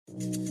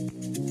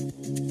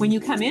When you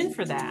come in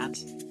for that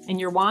and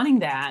you're wanting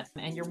that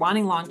and you're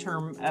wanting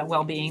long-term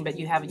well-being, but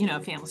you have,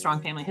 a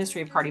strong family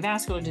history of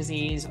cardiovascular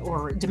disease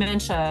or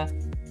dementia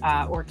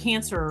or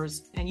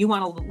cancers, and you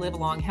want to live a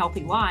long,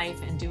 healthy life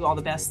and do all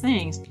the best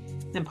things,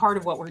 then part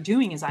of what we're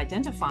doing is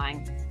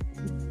identifying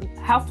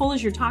how full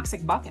is your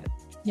toxic bucket.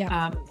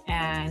 Yeah.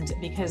 And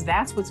because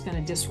that's what's going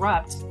to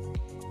disrupt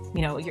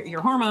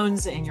your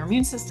hormones and your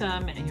immune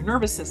system and your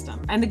nervous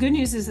system. And the good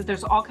news is that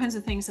there's all kinds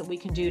of things that we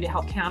can do to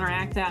help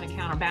counteract that and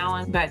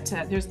counterbalance. But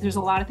there's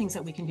a lot of things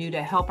that we can do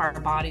to help our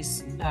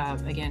bodies,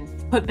 again,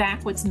 put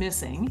back what's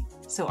missing.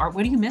 So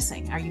what are you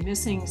missing? Are you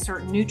missing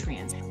certain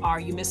nutrients? Are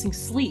you missing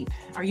sleep?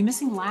 Are you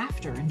missing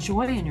laughter and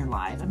joy in your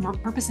life and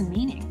purpose and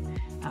meaning?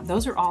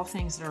 Those are all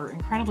things that are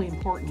incredibly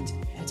important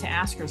to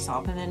ask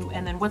yourself.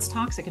 And then what's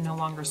toxic and no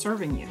longer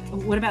serving you?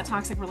 What about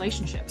toxic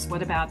relationships?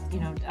 What about,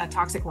 a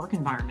toxic work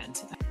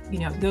environment?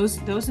 Those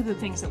are the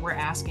things that we're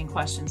asking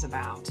questions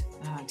about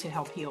to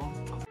help heal.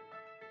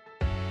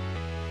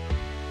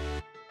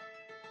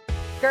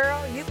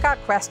 Girl, you've got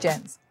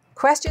questions.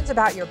 Questions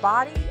about your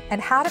body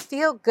and how to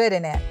feel good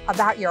in it,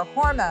 about your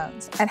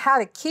hormones and how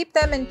to keep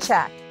them in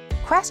check.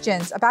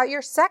 Questions about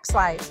your sex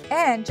life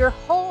and your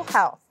whole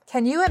health.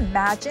 Can you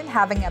imagine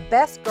having a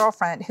best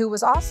girlfriend who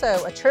was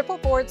also a triple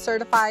board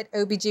certified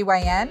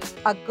OBGYN?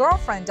 A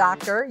girlfriend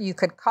doctor you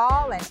could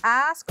call and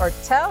ask or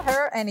tell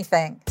her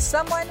anything.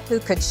 Someone who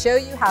could show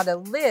you how to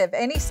live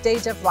any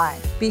stage of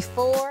life,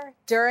 before,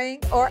 during,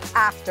 or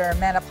after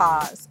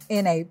menopause,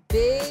 in a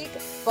big,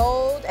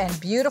 bold, and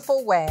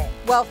beautiful way.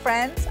 Well,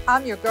 friends,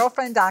 I'm your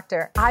girlfriend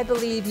doctor. I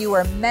believe you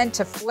are meant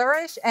to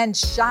flourish and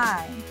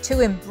shine, to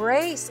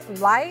embrace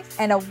life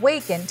and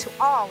awaken to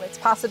all its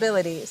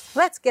possibilities.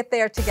 Let's get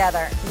there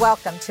together.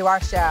 Welcome to our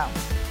show.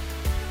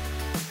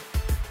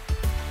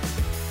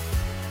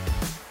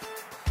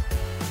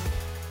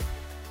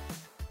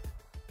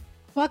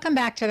 Welcome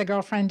back to the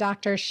Girlfriend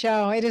Doctor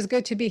Show. It is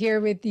good to be here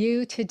with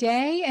you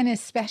today, and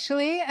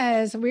especially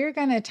as we're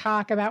going to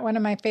talk about one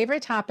of my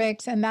favorite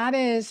topics, and that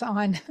is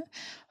on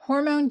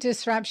hormone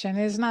disruption.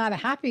 It is not a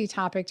happy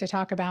topic to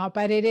talk about,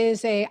 but it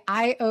is a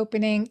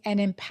eye-opening and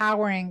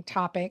empowering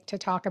topic to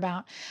talk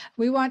about.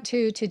 We want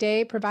to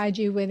today provide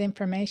you with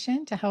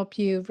information to help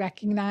you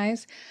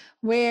recognize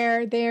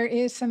where there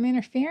is some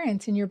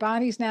interference in your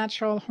body's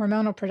natural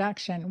hormonal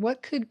production.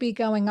 What could be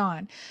going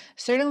on?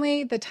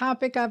 Certainly, the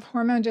topic of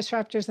hormone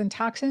disruptors and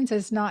toxins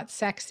is not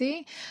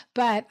sexy,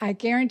 but I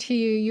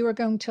guarantee you are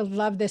going to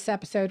love this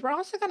episode. We're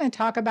also going to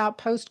talk about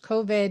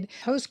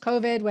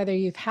post-COVID, whether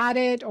you've had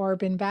it or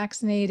been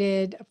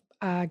vaccinated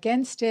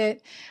against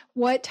it,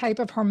 what type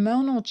of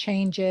hormonal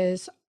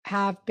changes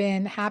have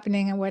been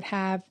happening and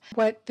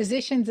what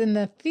physicians in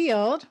the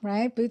field,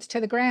 right, boots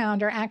to the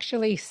ground, are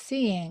actually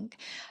seeing.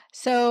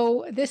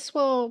 So this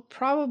will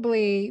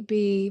probably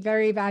be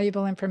very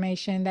valuable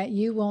information that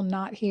you will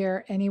not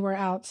hear anywhere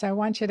else. So I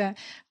want you to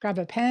grab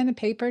a pen, a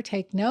paper,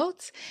 take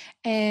notes,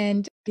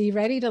 and be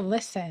ready to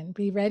listen,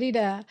 be ready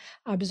to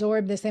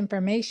absorb this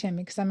information,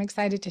 because I'm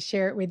excited to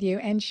share it with you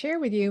and share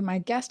with you my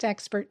guest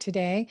expert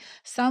today,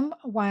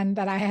 someone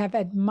that I have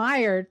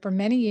admired for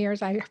many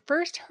years. I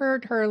first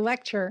heard her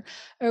lecture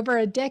over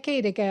a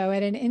decade ago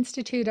at an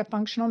Institute of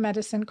Functional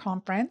Medicine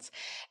conference,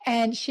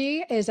 and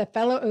she is a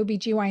fellow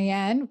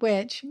OBGYN,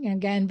 which,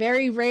 again,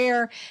 very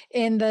rare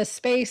in the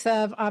space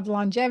of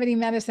longevity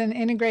medicine,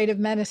 integrative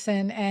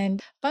medicine,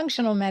 and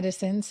functional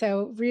medicine.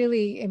 So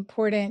really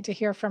important to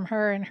hear from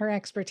her and her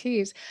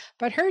expertise.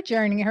 But her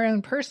journey, her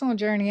own personal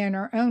journey and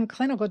her own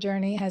clinical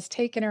journey, has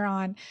taken her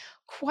on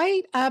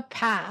quite a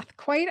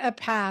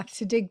path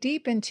to dig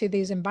deep into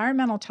these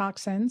environmental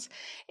toxins,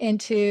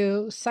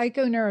 into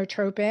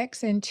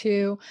psychoneurotropics,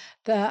 into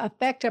the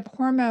effect of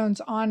hormones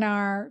on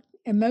our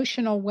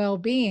emotional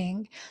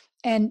well-being,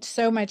 and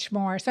so much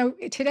more. So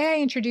today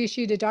I introduce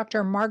you to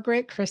Dr.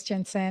 Margaret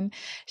Christensen.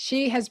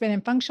 She has been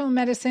in functional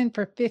medicine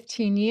for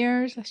 15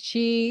 years.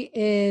 She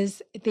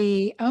is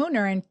the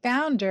owner and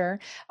founder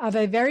of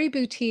a very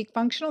boutique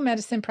functional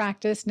medicine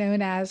practice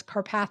known as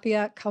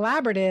Carpathia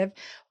Collaborative,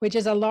 which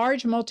is a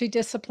large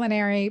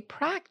multidisciplinary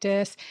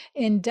practice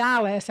in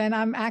Dallas. And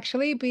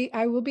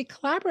I will be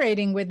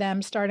collaborating with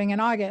them starting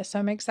in August. So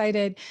I'm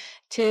excited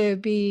to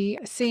be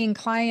seeing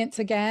clients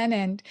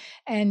again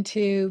and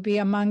to be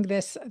among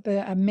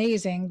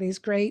these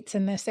greats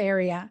in this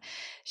area.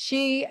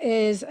 She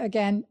is,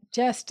 again,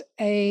 just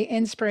a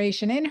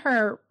inspiration.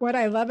 What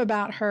I love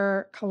about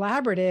her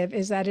collaborative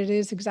is that it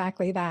is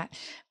exactly that.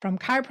 From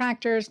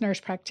chiropractors, nurse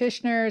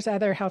practitioners,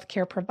 other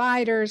healthcare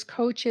providers,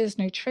 coaches,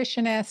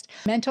 nutritionists,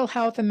 mental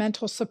health and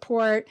mental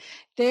support.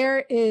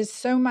 There is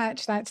so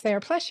much that's there.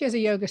 Plus, she has a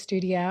yoga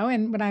studio.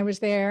 And when I was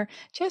there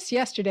just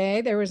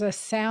yesterday, there was a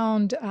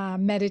sound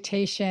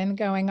meditation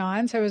going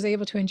on. So I was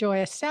able to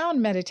enjoy a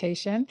sound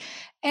meditation.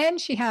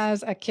 And she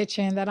has a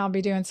kitchen that I'll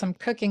be doing some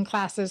cooking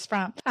classes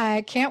from.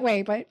 I can't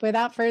wait. But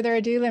without further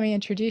ado, let me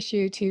introduce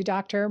you to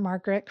Dr.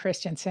 Margaret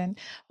Christensen.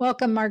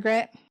 Welcome,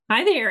 Margaret.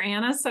 Hi there,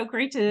 Anna. So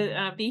great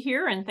to be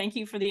here, and thank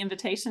you for the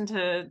invitation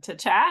to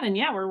chat. And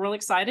yeah, we're real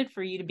excited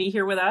for you to be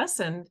here with us.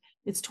 And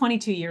it's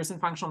 22 years in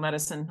functional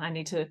medicine. I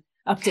need to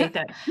update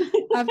that.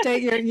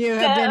 Update you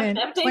have been in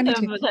Update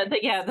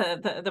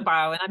 22. the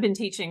bio. And I've been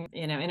teaching,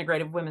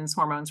 integrative women's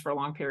hormones for a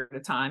long period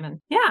of time. And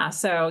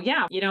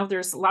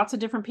there's lots of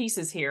different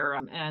pieces here.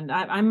 And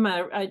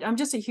I'm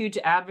just a huge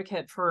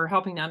advocate for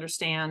helping to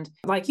understand,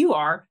 like you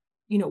are,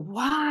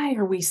 why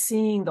are we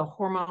seeing the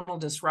hormonal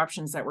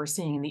disruptions that we're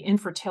seeing, the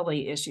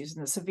infertility issues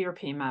and the severe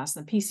PMS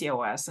and the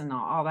PCOS and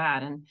all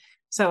that. And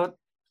so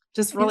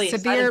just really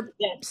severe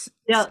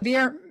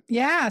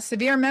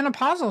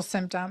menopausal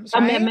symptoms,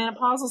 right?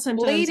 Menopausal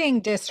symptoms, bleeding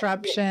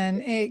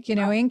disruption,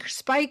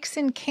 spikes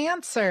in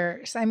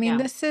cancers. I mean,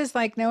 this is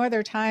like no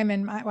other time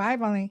in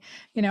I've only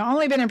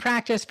been in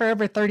practice for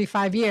over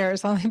 35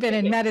 years, only been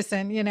in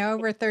medicine,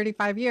 over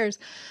 35 years.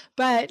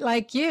 But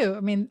like you,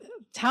 I mean,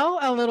 tell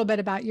a little bit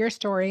about your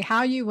story,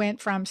 how you went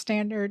from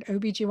standard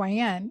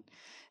OBGYN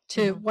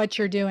to what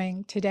you're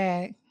doing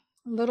today.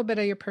 A little bit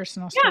of your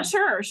personal story.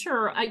 Yeah,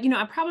 sure.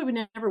 I probably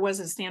never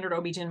was a standard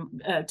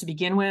OB-GYN to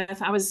begin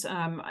with. I was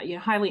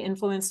highly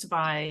influenced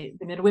by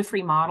the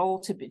midwifery model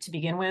to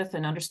begin with,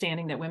 and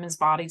understanding that women's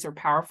bodies are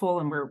powerful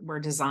and we're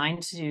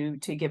designed to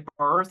give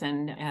birth,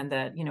 and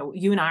that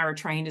you and I are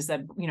trained is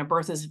that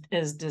birth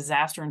is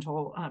disaster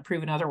until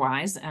proven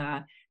otherwise.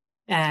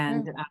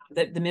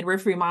 The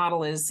midwifery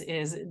model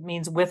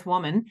means with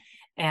woman.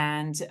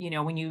 And,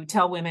 when you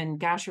tell women,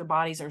 gosh, your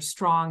bodies are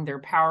strong, they're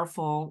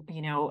powerful,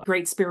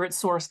 great spirit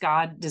source,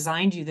 God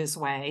designed you this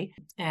way,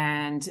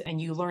 and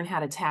you learn how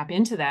to tap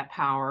into that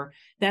power.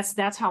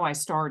 That's how I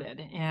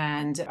started.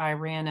 And I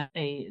ran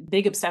a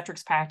big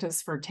obstetrics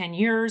practice for 10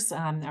 years.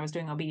 I was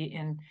doing OB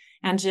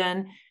and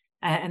Gen.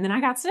 And then I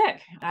got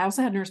sick. I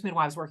also had nurse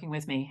midwives working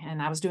with me,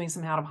 and I was doing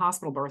some out of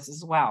hospital births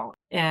as well.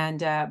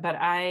 And, but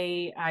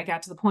I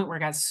got to the point where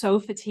I got so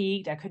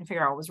fatigued, I couldn't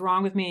figure out what was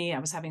wrong with me. I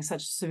was having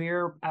such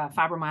severe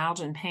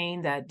fibromyalgia and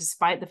pain that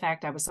despite the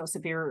fact I was so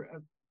severe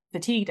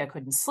fatigued, I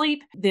couldn't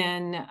sleep.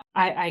 Then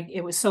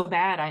it was so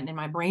bad, and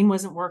my brain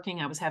wasn't working.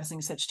 I was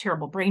having such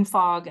terrible brain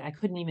fog. I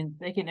couldn't even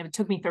think it. It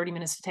took me 30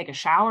 minutes to take a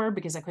shower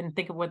because I couldn't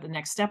think of what the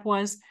next step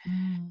was.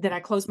 That I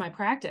closed my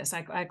practice.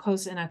 I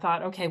closed, and I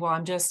thought, okay, well,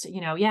 I'm just,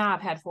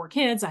 I've had 4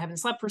 kids. I haven't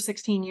slept for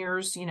 16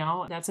 years.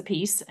 That's a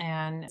piece,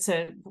 and it's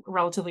a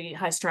relatively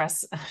high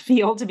stress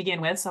field to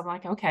begin with. So I'm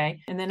like, okay.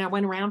 And then I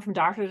went around from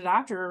doctor to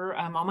doctor.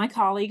 All my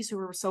colleagues who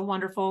were so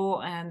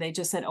wonderful, and they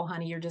just said, "Oh,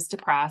 honey, you're just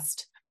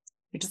depressed.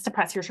 You're just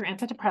depressed. Here's your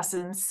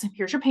antidepressants.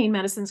 Here's your pain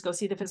medicines. Go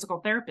see the physical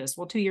therapist."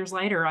 Well, 2 years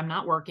later, I'm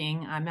not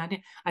working.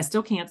 I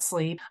still can't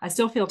sleep. I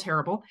still feel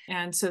terrible.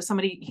 And so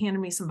somebody handed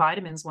me some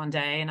vitamins one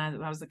day, and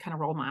I was kind of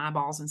rolled my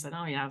eyeballs and said,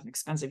 "Oh yeah,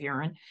 expensive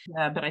urine."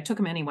 But I took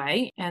them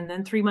anyway. And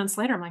then 3 months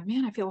later, I'm like,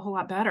 man, I feel a whole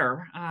lot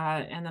better.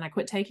 And then I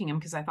quit taking them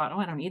because I thought, oh,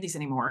 I don't need these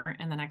anymore.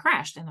 And then I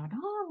crashed, and I'm like,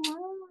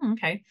 oh,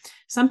 okay,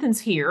 something's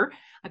here.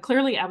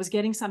 Clearly, I was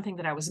getting something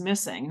that I was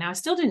missing. Now, I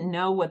still didn't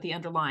know what the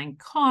underlying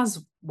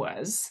cause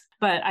was,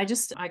 but I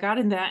got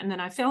in that, and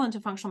then I fell into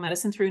functional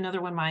medicine through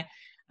another one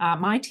of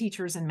my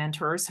teachers and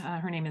mentors.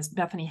 Her name is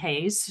Bethany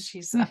Hayes.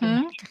 She's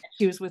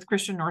she was with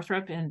Christian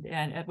Northrup and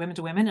at Women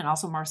to Women, and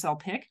also Marcel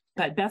Pick.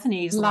 But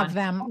Bethany's love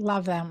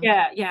them.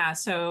 Yeah.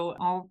 So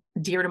all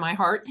dear to my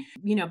heart.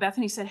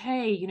 Bethany said,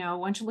 "Hey, why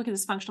don't you look at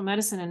this functional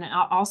medicine?" And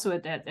also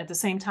at the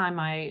same time,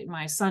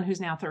 my son,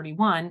 who's now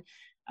 31,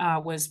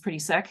 was pretty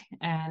sick,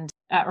 and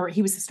or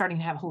he was starting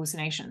to have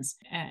hallucinations.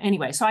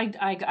 Anyway, so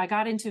I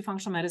got into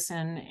functional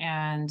medicine,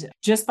 and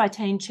just by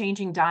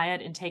changing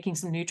diet and taking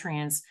some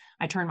nutrients,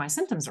 I turned my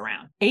symptoms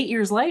around. 8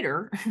 years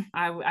later,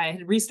 I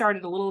had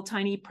restarted a little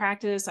tiny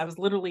practice. I was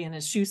literally in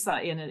a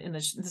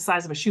the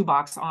size of a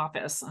shoebox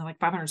office, like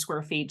 500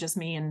 square feet, just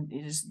me and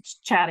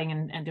just chatting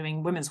and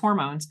doing women's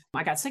hormones.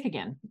 I got sick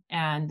again,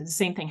 and the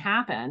same thing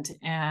happened.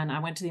 And I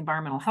went to the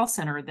environmental health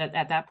center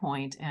at that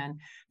point and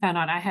found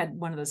out I had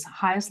one of the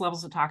highest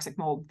levels of toxic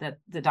mold that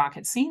the doc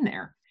had seen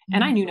there.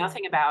 And I knew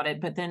nothing about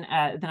it, but then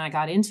I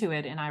got into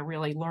it, and I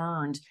really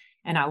learned.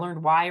 And I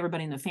learned why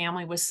everybody in the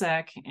family was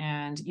sick,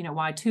 and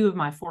why 2 of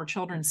my 4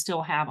 children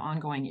still have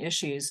ongoing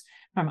issues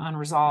from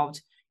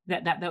unresolved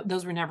that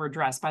those were never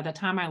addressed. By the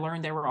time I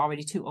learned, they were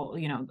already too old,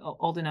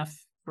 old enough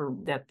for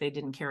that they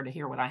didn't care to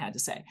hear what I had to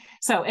say.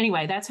 So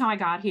anyway, that's how I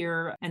got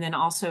here. And then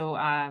also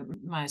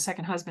my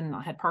second husband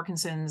had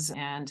Parkinson's,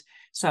 and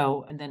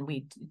then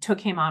we took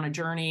him on a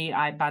journey.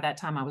 By that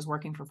time I was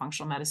working for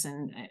functional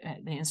medicine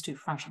at the Institute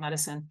for Functional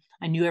Medicine.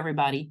 I knew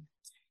everybody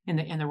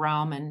in the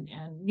realm, and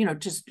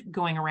just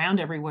going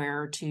around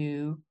everywhere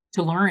to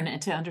learn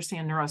and to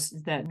understand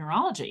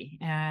neurology.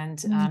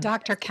 And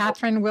Dr.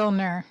 Catherine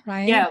Wilner,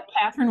 right? Yeah,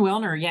 Catherine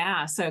Wilner.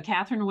 Yeah, so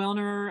Catherine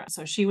Wilner.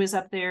 So she was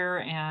up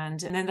there, and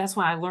then that's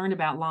when I learned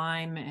about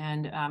Lyme,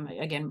 and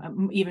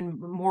again, even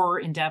more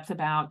in depth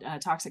about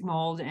toxic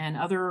mold and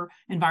other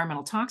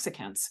environmental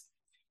toxicants,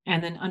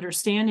 and then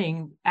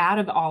understanding out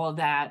of all of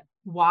that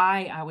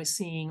why I was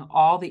seeing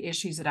all the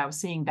issues that I was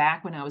seeing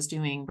back when I was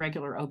doing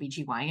regular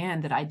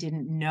OBGYN that I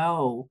didn't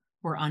know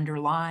were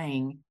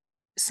underlying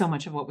so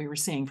much of what we were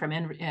seeing, from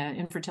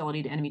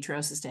infertility to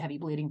endometriosis to heavy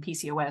bleeding,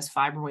 PCOS,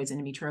 fibroids,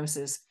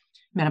 endometriosis,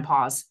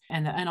 menopause,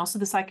 and also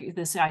the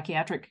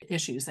psychiatric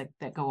issues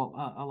that go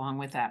along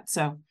with that.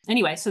 So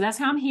anyway, so that's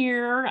how I'm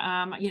here.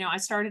 I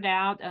started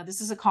out,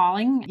 this is a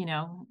calling,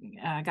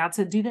 God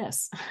said, do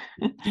this.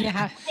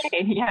 Yeah.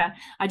 Okay, yeah.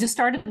 I just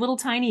started little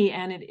tiny,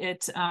 and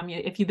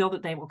if you build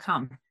it, they will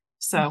come.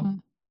 So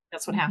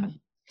that's what happened.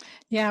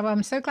 Yeah, well,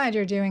 I'm so glad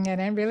you're doing it.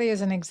 And it really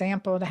is an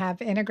example to have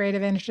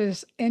integrative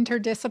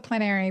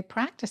interdisciplinary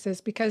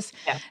practices, because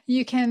Yeah.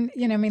 you can,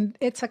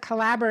 it's a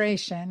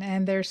collaboration,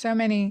 and there's so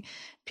many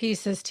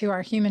pieces to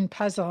our human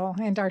puzzle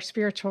and our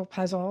spiritual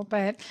puzzle,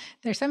 but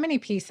there's so many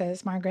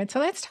pieces, Margaret. So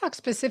let's talk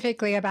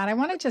specifically about, I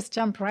want to just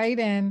jump right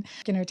in,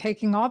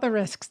 taking all the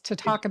risks to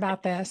talk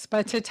about this,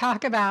 but to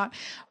talk about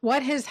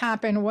what has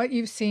happened, what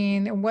you've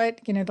seen, and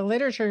what, the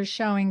literature is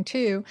showing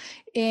too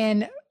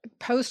in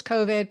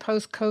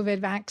post-COVID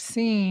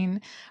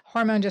vaccine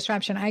hormone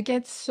disruption.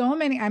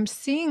 I'm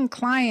seeing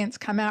clients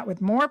come out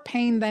with more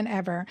pain than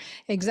ever,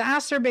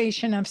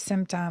 exacerbation of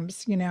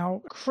symptoms,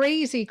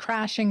 crazy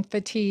crashing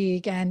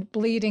fatigue and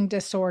bleeding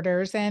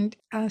disorders, and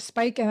a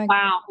spike in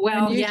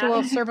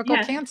unusual cervical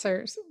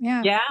cancers.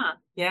 Yeah.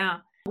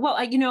 Well,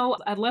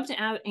 I'd love to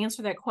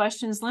answer that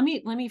questions. Let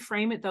me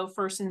frame it though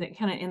first in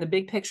the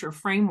big picture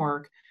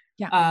framework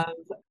of,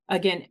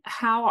 again,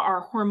 how are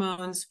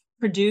hormones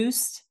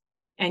produced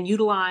and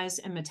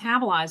utilized and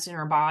metabolized in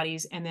our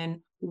bodies, and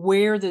then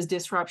where those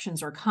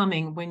disruptions are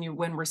coming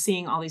when we're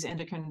seeing all these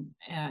endocrine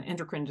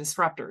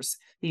disruptors,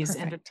 these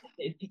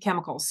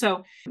chemicals.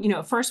 So,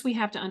 first we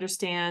have to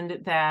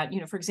understand that,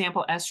 for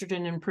example,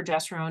 estrogen and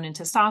progesterone and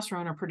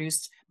testosterone are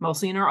produced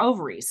mostly in our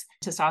ovaries.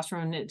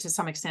 Testosterone, to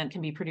some extent,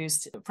 can be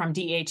produced from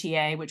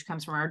DHEA, which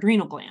comes from our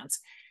adrenal glands.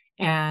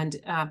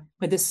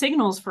 But the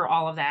signals for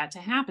all of that to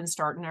happen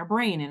start in our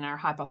brain, in our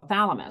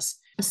hypothalamus.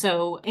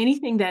 So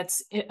anything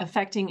that's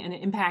affecting and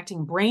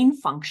impacting brain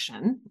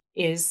function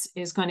is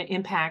going to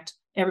impact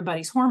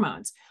everybody's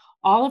hormones.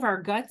 All of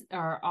our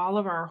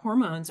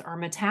hormones are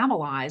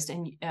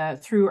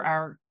metabolized through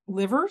our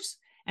livers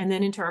and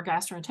then into our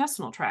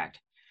gastrointestinal tract.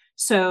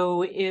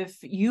 So if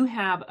you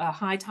have a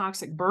high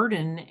toxic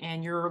burden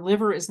and your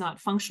liver is not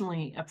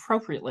functioning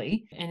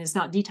appropriately and is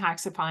not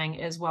detoxifying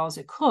as well as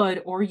it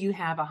could, or you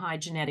have a high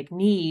genetic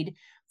need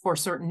for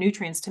certain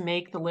nutrients to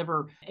make the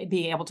liver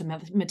be able to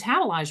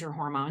metabolize your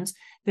hormones,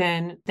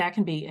 then that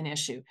can be an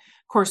issue.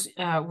 Of course,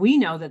 we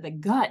know that the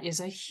gut is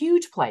a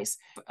huge place.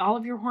 All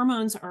of your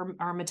hormones are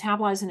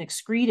metabolized and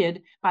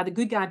excreted by the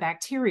good guy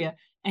bacteria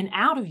and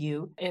out of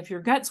you if your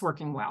gut's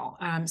working well.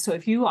 So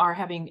if you are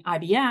having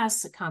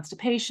IBS,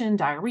 constipation,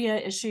 diarrhea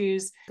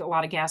issues, a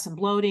lot of gas and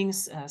bloating,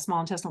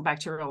 small intestinal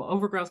bacterial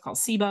overgrowth called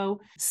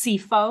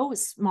SIFO,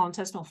 small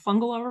intestinal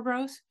fungal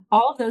overgrowth,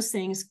 all of those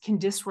things can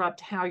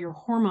disrupt how your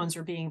hormones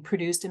are being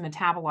produced and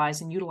metabolized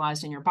and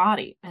utilized in your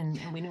body. And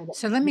we know that.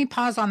 So let me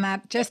pause on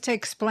that just to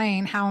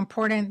explain how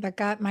important the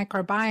gut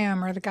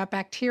microbiome or the gut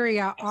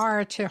bacteria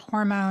are to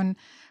hormone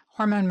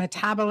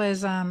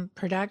metabolism,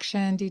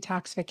 production,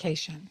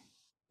 detoxification.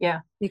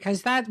 Yeah.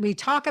 Because that we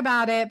talk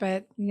about it,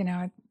 but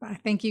I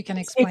think you can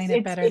explain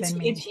it better than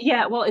me.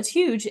 Well, it's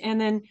huge. And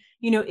then,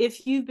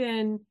 if you've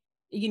been,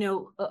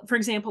 for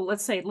example,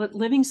 let's say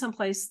living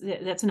someplace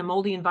that's in a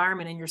moldy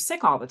environment and you're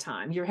sick all the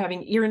time, your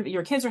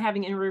kids are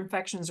having ear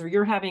infections, or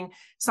you're having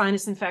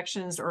sinus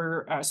infections,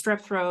 or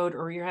strep throat,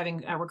 or you're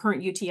having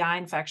recurrent UTI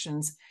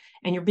infections,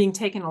 and you're being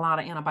taken a lot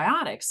of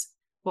antibiotics.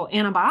 Well,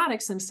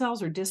 antibiotics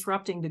themselves are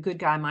disrupting the good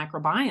guy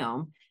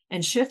microbiome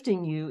and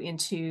shifting you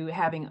into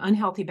having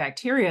unhealthy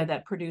bacteria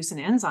that produce an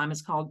enzyme,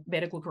 it's called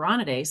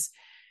beta-glucuronidase,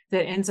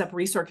 that ends up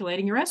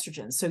recirculating your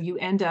estrogen. So you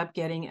end up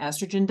getting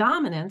estrogen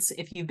dominance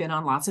if you've been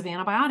on lots of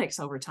antibiotics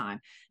over time.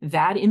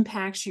 That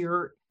impacts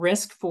your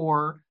risk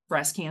for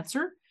breast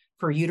cancer,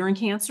 for uterine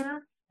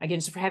cancer,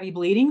 again, for heavy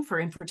bleeding, for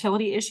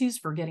infertility issues,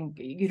 for getting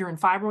uterine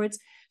fibroids.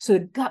 So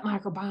the gut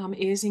microbiome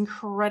is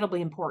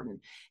incredibly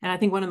important. And I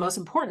think one of the most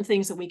important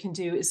things that we can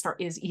do is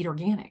eat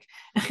organic.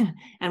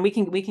 And we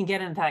can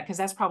get into that because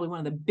that's probably one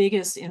of the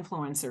biggest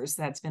influencers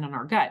that's been on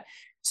our gut.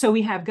 So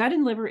we have gut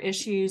and liver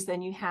issues.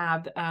 Then you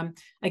have,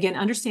 again,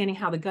 understanding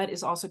how the gut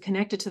is also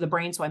connected to the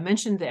brain. So I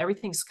mentioned that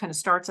everything kind of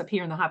starts up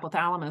here in the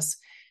hypothalamus,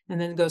 and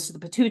then it goes to the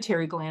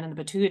pituitary gland, and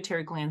the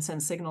pituitary gland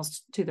sends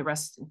signals to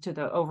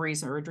the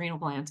ovaries or adrenal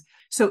glands.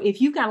 So if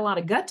you've got a lot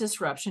of gut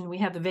disruption, we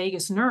have the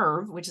vagus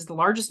nerve, which is the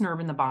largest nerve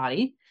in the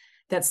body,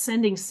 that's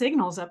sending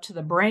signals up to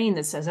the brain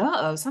that says,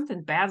 uh-oh,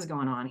 something bad's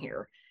going on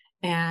here.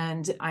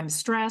 And I'm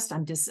stressed,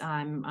 I'm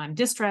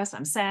distressed,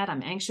 I'm sad,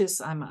 I'm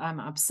anxious, I'm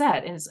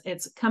upset. And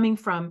it's coming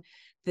from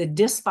the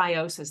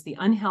dysbiosis, the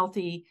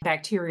unhealthy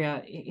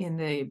bacteria in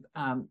the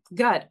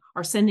gut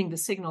are sending the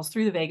signals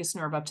through the vagus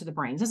nerve up to the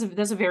brain.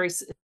 That's a very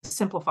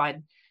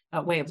simplified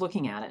way of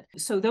looking at it.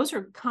 So those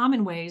are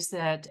common ways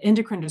that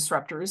endocrine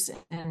disruptors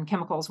and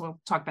chemicals, we'll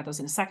talk about those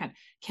in a second,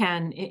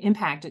 can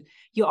impact it.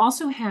 You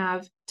also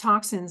have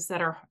toxins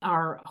that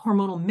are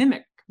hormonal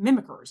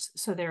mimickers.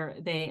 So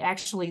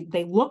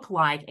they look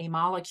like a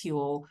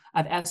molecule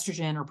of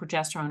estrogen or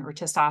progesterone or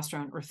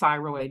testosterone or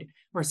thyroid,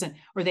 or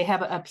they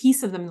have a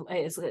piece of them,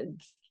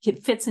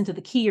 it fits into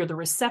the key or the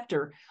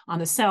receptor on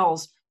the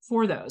cells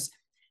for those.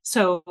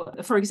 So,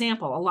 for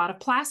example, a lot of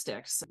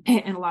plastics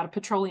and a lot of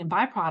petroleum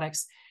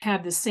byproducts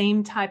have the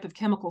same type of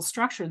chemical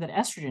structure that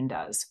estrogen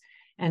does.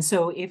 And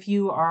so if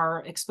you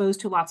are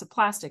exposed to lots of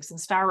plastics and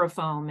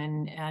styrofoam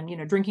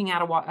and drinking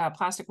out of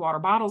plastic water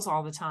bottles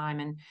all the time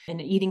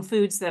and eating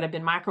foods that have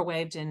been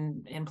microwaved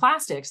in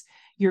plastics,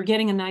 you're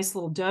getting a nice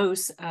little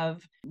dose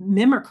of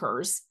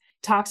mimickers.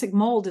 Toxic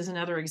mold is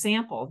another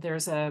example.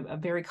 There's a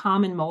very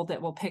common mold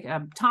that will pick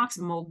up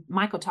toxin mold,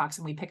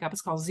 mycotoxin we pick up.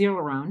 It's called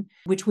zearalenone,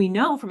 which we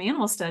know from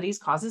animal studies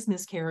causes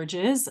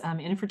miscarriages,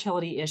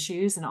 infertility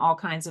issues, and all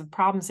kinds of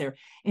problems there.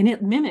 And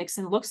it mimics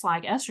and looks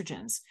like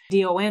estrogens.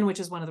 DON,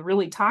 which is one of the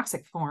really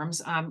toxic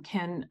forms,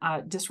 can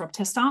disrupt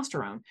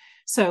testosterone.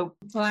 So,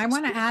 well, I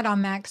want to add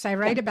on that because I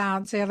write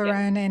about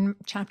zearalenone in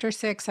chapter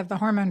 6 of the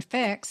Hormone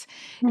Fix.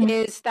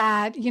 Is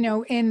that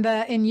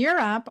in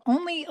Europe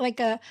only like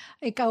a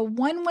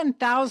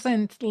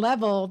 1/1000th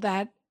level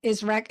that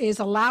is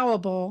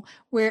allowable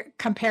where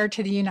compared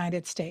to the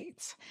United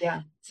States.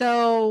 Yeah.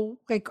 So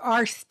like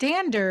our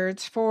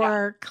standards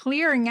for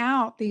clearing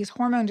out these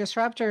hormone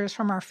disruptors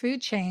from our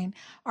food chain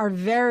are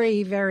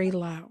very, very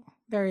low,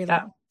 very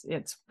low.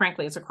 It's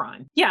frankly, it's a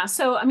crime. Yeah.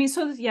 So, I mean,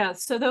 so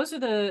those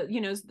are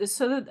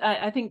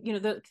I think,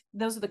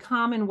 those are the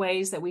common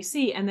ways that we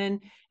see. And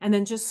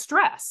then just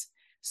stress.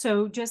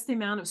 So just the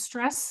amount of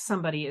stress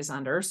somebody is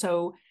under.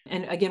 So,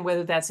 and again,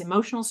 whether that's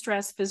emotional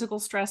stress, physical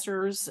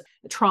stressors,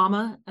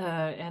 trauma,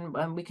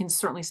 and we can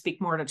certainly speak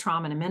more to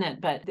trauma in a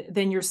minute, but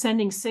then you're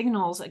sending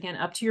signals again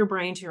up to your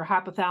brain, to your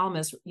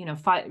hypothalamus,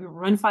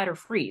 run, fight, or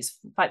freeze,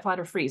 fight, flight,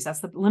 or freeze. That's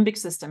the limbic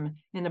system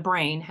in the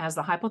brain has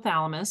the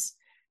hypothalamus,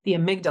 the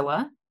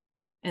amygdala,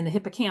 and the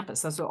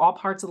hippocampus. Those are all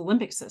parts of the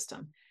limbic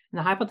system. And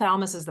the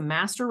hypothalamus is the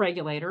master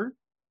regulator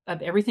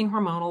of everything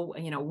hormonal.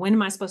 When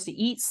am I supposed to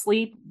eat,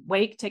 sleep,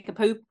 wake, take a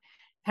poop,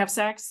 have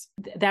sex?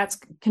 That's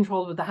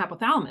controlled with the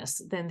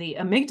hypothalamus. Then the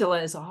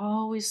amygdala is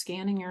always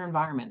scanning your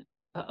environment.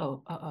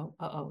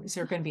 Is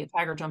there going to be a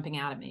tiger jumping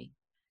out at me?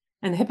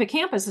 And the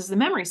hippocampus is the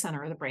memory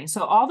center of the brain.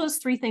 So all those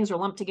three things are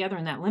lumped together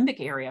in that limbic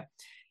area.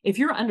 If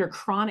you're under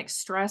chronic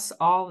stress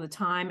all the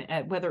time,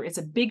 whether it's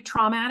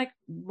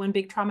one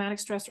big traumatic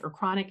stress or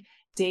chronic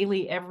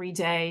daily, every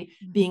day,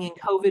 being in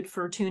COVID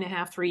for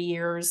 2.5, 3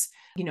 years,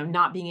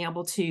 not being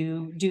able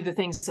to do the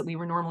things that we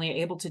were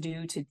normally able to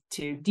do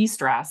to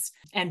de-stress,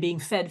 and being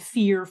fed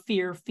fear,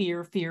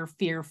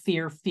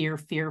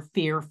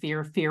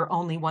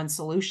 only one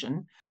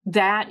solution.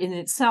 That in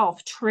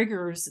itself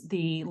triggers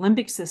the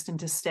limbic system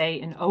to stay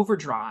in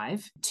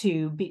overdrive,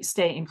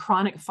 stay in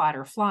chronic fight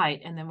or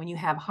flight. And then when you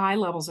have high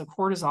levels of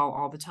cortisol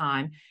all the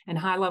time and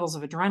high levels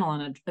of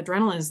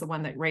adrenaline is the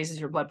one that raises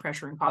your blood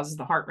pressure and causes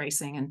the heart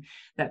racing and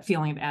that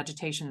feeling of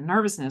agitation and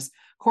nervousness.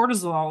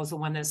 Cortisol is the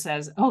one that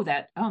says, oh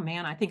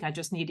man, I think I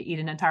just need to eat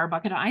an entire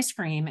bucket of ice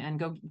cream and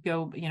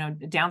go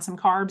down some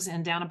carbs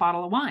and down a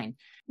bottle of wine.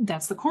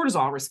 That's the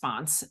cortisol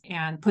response,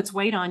 and puts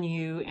weight on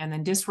you and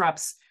then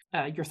disrupts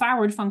your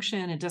thyroid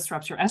function. It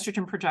disrupts your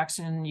estrogen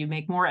production. You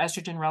make more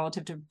estrogen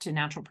relative to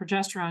natural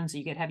progesterone, so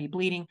you get heavy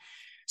bleeding.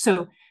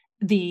 So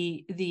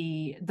the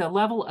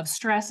level of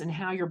stress and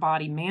how your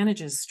body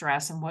manages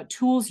stress and what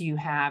tools you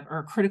have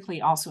are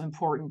critically also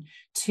important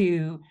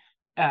to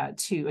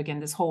again,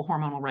 this whole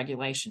hormonal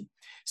regulation.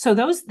 So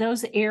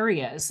those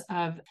areas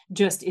of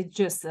do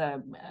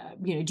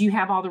you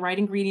have all the right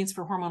ingredients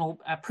for hormonal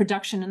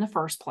production in the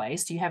first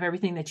place? Do you have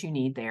everything that you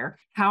need there?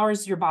 How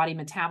is your body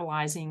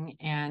metabolizing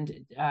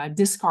and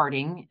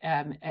discarding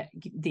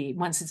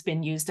once it's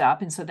been used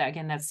up? And so that,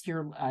 again, that's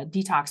your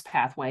detox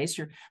pathways.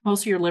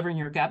 Most of your liver and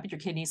your gut, but your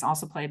kidneys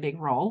also play a big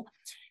role.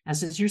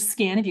 As is your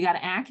skin. If you got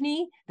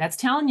acne, that's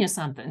telling you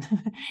something.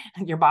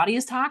 Your body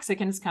is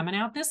toxic and it's coming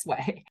out this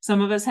way.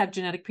 Some of us have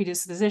genetic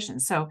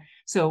predispositions. So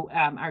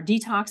our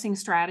detoxing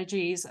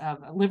strategies of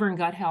liver and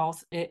gut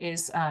health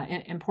is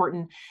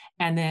important.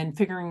 And then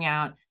figuring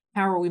out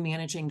how are we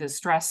managing the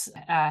stress?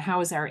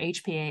 How is our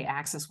HPA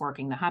axis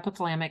working? The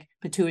hypothalamic,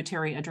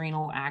 pituitary,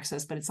 adrenal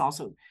axis, but it's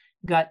also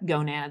gut,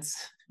 gonads.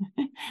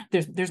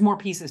 There's more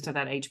pieces to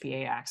that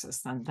HPA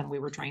axis than we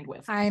were trained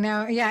with. I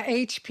know. Yeah.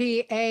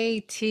 HPATG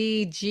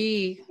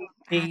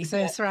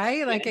axis,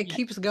 right? Like it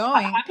keeps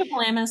going.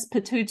 Hypothalamus,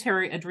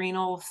 pituitary,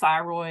 adrenal,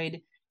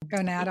 thyroid,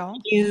 gonadal,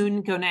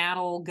 immune,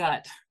 gonadal,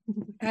 gut.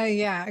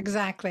 Yeah,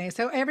 exactly.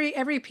 So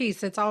every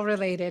piece, it's all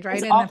related, right?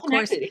 It's and all of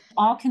connected. course, it's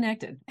all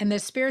connected. And the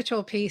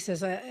spiritual piece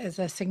is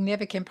a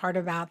significant part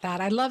about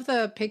that. I love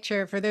the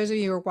picture. For those of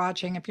you who are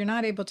watching, if you're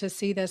not able to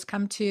see this,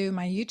 come to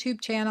my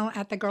YouTube channel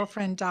at The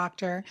Girlfriend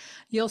Doctor.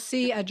 You'll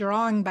see a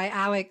drawing by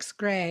Alex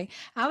Gray.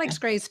 Alex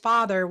Gray's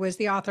father was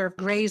the author of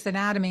Gray's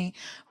Anatomy,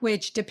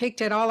 which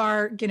depicted all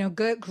our,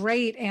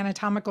 great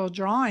anatomical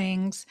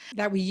drawings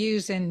that we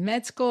use in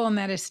med school, and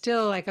that is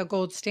still like a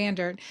gold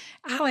standard.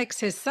 Alex,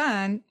 his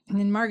son,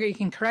 and Margaret, you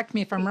can correct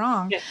me if I'm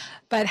wrong,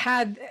 but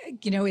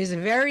is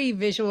very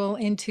visual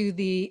into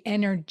the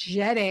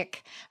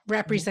energetic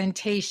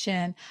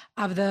representation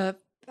of the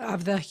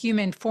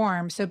human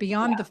form. So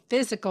beyond the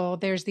physical,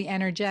 there's the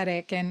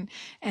energetic, and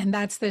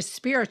that's the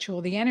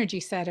spiritual, the energy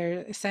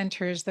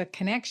centers, the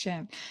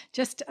connection.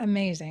 Just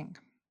amazing.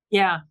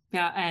 Yeah,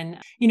 yeah, and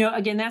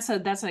again, that's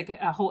like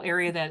a whole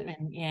area that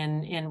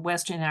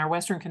in our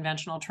Western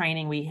conventional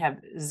training we have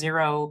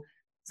zero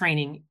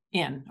training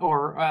in,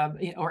 or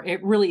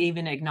it really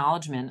even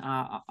acknowledgement,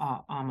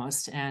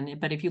 almost. And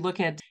but if you look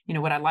at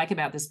what I like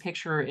about this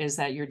picture is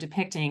that you're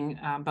depicting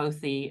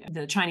both the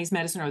Chinese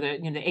medicine, or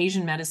the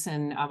Asian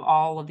medicine of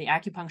all of the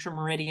acupuncture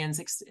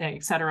meridians,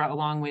 et cetera,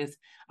 along with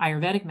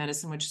Ayurvedic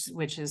medicine,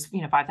 which is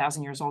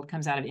 5,000 years old,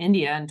 comes out of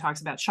India and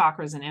talks about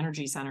chakras and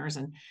energy centers.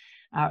 And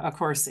of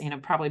course,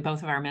 probably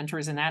both of our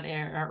mentors in that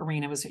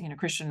arena was,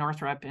 Christian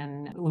Northrup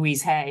and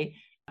Louise Hay,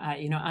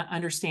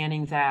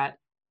 understanding that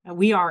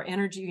we are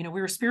energy,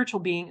 we're a spiritual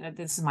being.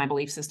 This is my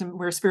belief system.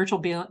 We're spiritual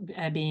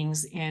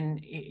beings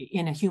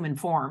in a human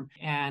form,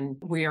 and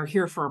we are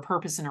here for a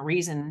purpose and a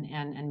reason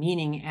and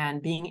meaning, and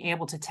being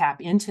able to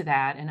tap into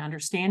that and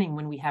understanding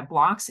when we have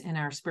blocks in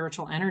our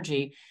spiritual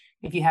energy.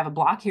 If you have a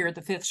block here at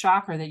the fifth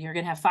chakra, that you're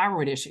going to have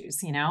thyroid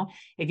issues.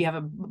 If you have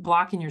a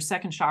block in your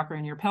second chakra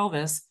in your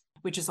pelvis,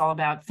 which is all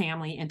about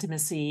family,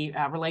 intimacy,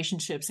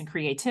 relationships, and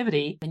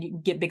creativity, and you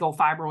can get big old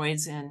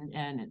fibroids and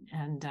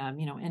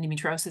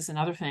endometriosis and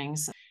other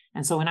things.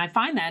 And so when I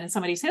find that in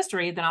somebody's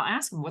history, then I'll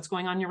ask them, what's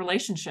going on in your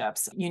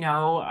relationships?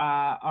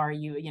 Are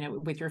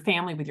you, with your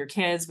family, with your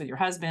kids, with your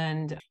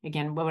husband?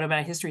 Again, what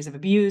about histories of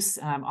abuse?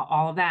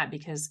 All of that,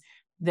 because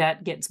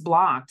that gets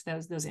blocked.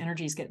 Those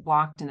energies get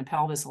blocked in the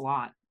pelvis a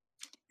lot.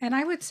 And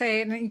I would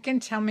say, and you can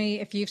tell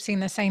me if you've seen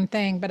the same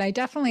thing, but I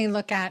definitely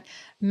look at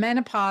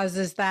menopause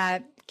as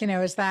that,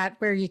 is that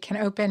where you can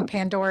open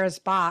Pandora's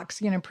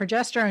box,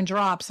 progesterone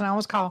drops. And I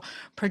always call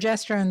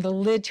progesterone the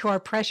lid to our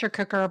pressure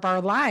cooker of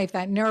our life,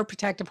 that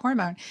neuroprotective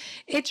hormone.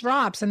 It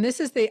drops. And this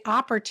is the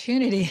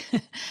opportunity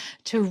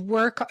to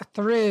work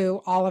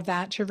through all of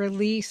that, to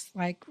release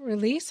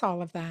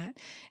all of that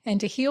and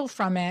to heal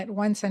from it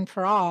once and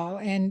for all.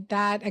 And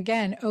that,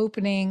 again,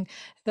 opening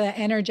the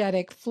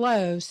energetic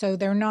flow so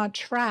they're not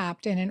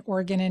trapped in an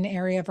organ and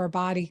area of our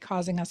body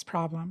causing us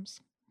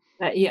problems.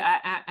 Yeah,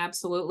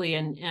 absolutely.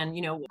 And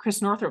Chris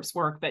Northrup's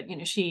work, but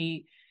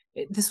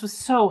this was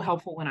so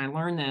helpful when I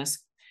learned this,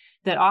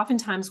 that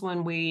oftentimes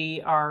when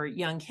we are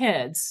young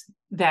kids,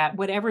 that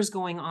whatever's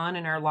going on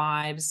in our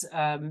lives,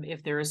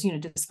 if there's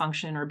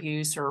dysfunction or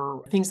abuse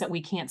or things that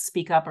we can't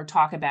speak up or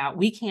talk about,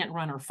 we can't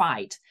run or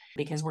fight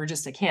because we're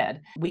just a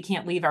kid. We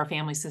can't leave our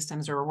family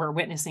systems, or we're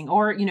witnessing,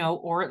 or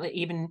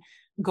even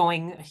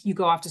you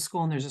go off to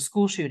school and there's a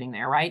school shooting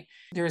there, right?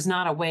 There's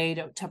not a way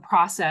to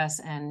process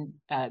and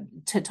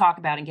to talk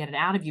about and get it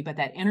out of you, but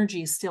that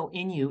energy is still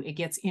in you. It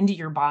gets into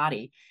your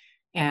body,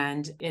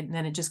 and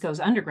then it just goes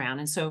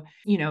underground. And so,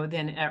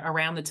 then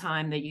around the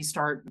time that you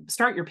start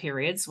your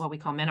periods, what we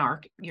call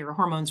menarche, your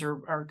hormones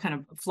are kind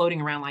of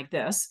floating around like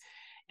this.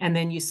 And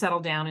then you settle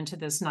down into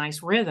this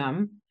nice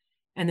rhythm.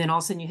 And then all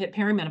of a sudden you hit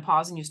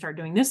perimenopause and you start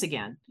doing this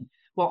again.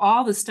 Well,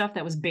 all the stuff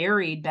that was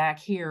buried back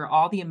here,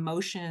 all the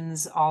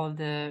emotions, all of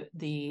the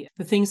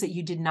things that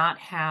you did not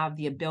have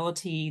the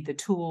ability, the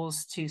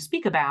tools to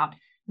speak about,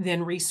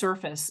 then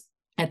resurface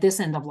at this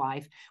end of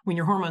life when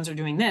your hormones are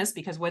doing this.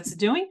 Because what's it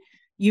doing?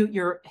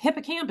 Your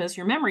hippocampus,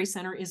 your memory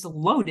center, is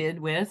loaded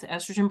with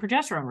estrogen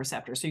progesterone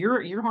receptors. So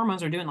your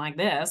hormones are doing like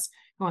this,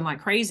 going like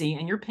crazy,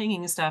 and you're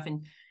pinging stuff.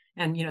 And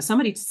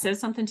somebody says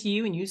something to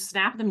you and you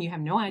snap them, you have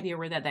no idea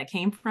where that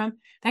came from.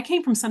 That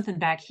came from something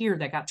back here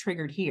that got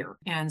triggered here.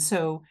 And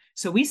so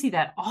we see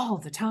that all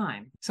the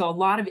time. So a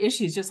lot of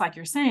issues, just like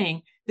you're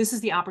saying, this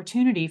is the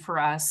opportunity for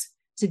us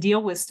to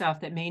deal with stuff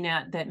that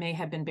may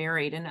have been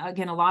buried. And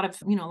again, a lot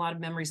of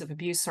memories of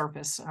abuse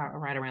surface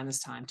right around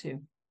this time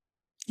too.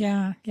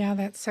 Yeah,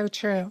 that's so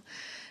true.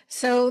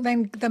 So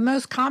then the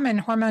most common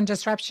hormone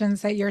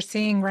disruptions that you're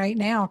seeing right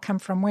now come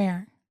from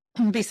where?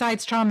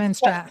 Besides trauma and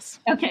stress.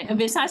 Okay.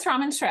 Besides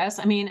trauma and stress,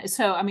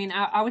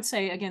 I would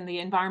say, again, the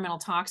environmental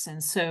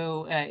toxins.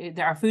 So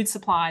there are food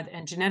supply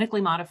and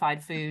genetically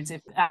modified foods.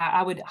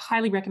 I would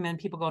highly recommend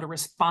people go to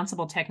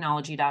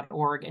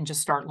responsibletechnology.org and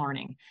just start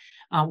learning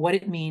what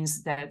it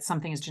means that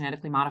something is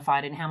genetically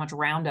modified and how much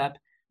Roundup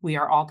we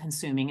are all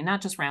consuming, and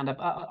not just Roundup,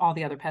 all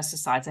the other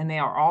pesticides. And they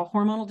are all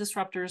hormonal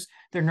disruptors.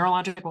 They're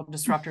neurological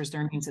disruptors.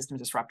 They're immune system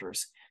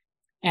disruptors.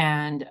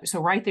 And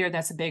so right there,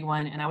 that's a big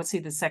one. And I would say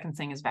the second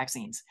thing is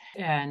vaccines.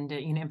 And,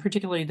 and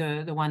particularly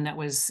the one that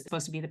was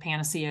supposed to be the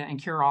panacea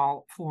and cure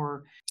all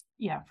for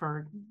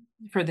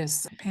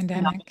this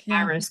pandemic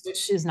virus,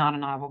 which is not a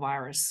novel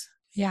virus.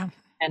 Yeah.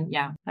 And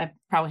I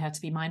probably have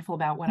to be mindful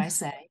about what I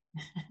say.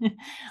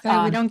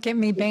 So we don't get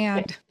me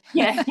banned.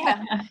 Yeah.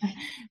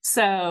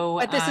 So,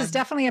 but this is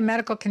definitely a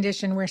medical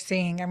condition we're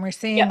seeing, and we're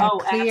seeing a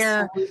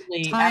clear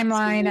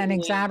timeline and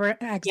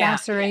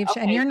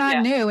exacerbation. And you're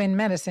not new in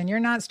medicine. You're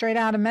not straight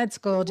out of med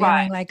school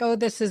doing like, oh,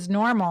 this is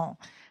normal.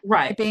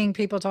 Right. Being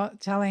people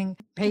telling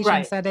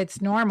patients that it's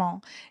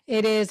normal.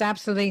 It is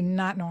absolutely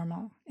not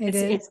normal.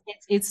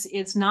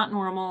 It's not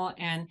normal.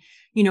 And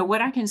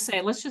what I can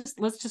say, let's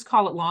just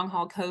call it long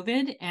haul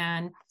COVID.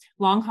 And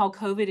long haul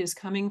COVID is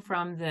coming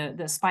from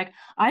the spike.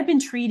 I've been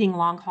treating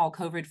long haul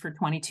COVID for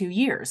 22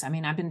 years. I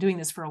mean, I've been doing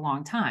this for a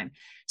long time.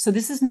 So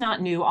this is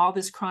not new. All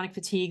this chronic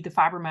fatigue, the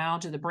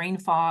fibromyalgia, the brain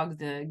fog,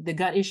 the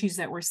gut issues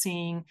that we're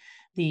seeing,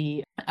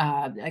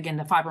 again,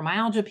 the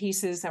fibromyalgia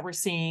pieces that we're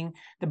seeing,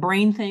 the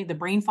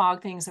brain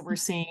fog things that we're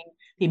seeing,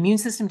 the immune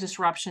system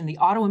disruption, the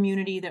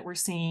autoimmunity that we're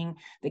seeing,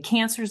 the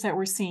cancers that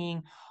we're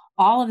seeing.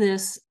 All of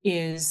this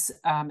is,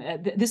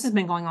 this has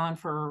been going on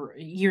for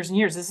years and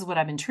years. This is what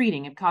I've been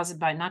treating. It caused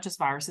by not just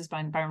viruses, by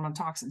environmental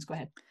toxins. Go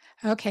ahead.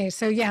 Okay,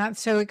 so yeah,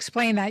 so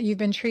explain that you've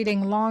been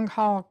treating long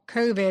haul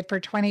COVID for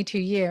 22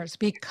 years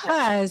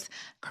because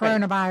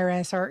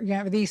coronavirus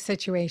or these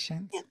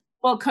situations. Yeah.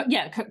 Well,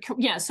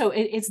 yeah. So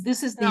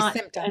this is These not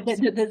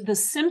symptoms. the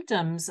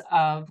symptoms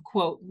of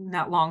quote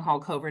not long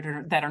haul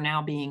COVID that are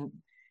now being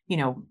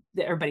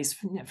that everybody's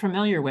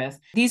familiar with.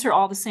 These are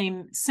all the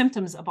same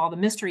symptoms of all the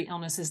mystery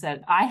illnesses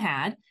that I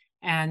had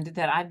and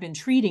that I've been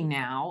treating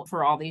now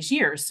for all these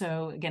years.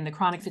 So again, the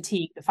chronic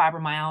fatigue, the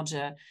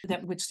fibromyalgia,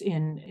 which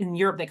in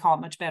Europe they call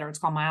it much better. It's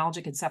called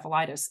myalgic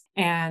encephalitis.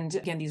 And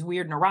again, these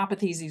weird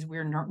neuropathies, these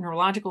weird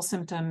neurological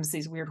symptoms,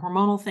 these weird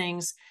hormonal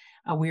things,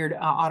 a weird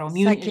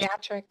autoimmune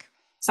psychiatric.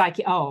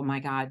 Oh my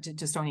God,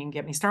 just don't even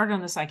get me started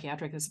on the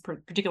psychiatric. It's a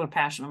particular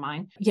passion of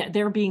mine. Yeah,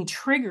 they're being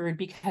triggered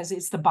because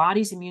it's the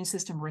body's immune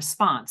system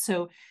response.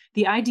 So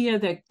the idea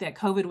that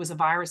COVID was a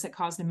virus that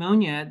caused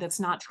pneumonia, that's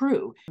not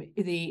true.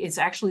 It's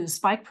actually the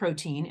spike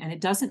protein, and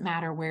it doesn't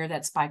matter where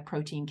that spike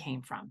protein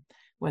came from,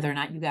 whether or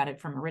not you got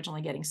it from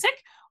originally getting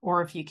sick,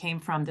 or if you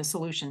came from the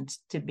solution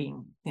to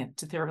being,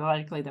 to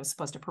theoretically that was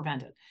supposed to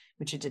prevent it,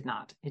 which it did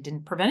not. It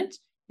didn't prevent it.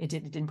 It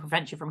didn't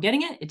prevent you from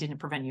getting it. It didn't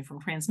prevent you from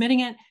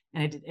transmitting it.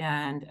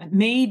 And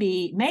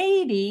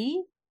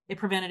maybe it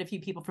prevented a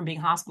few people from being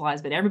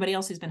hospitalized, but everybody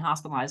else who's been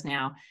hospitalized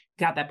now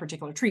got that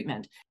particular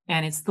treatment.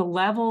 And it's the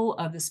level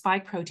of the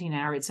spike protein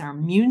error. It's our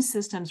immune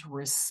system's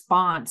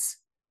response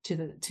to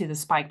the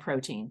spike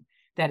protein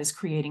that is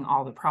creating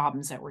all the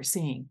problems that we're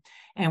seeing.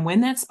 And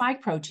when that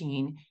spike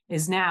protein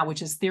is now,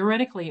 which is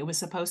theoretically, it was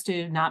supposed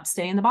to not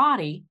stay in the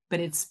body, but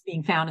it's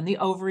being found in the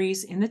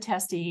ovaries, in the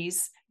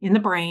testes, in the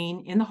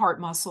brain, in the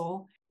heart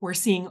muscle, we're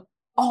seeing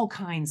all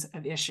kinds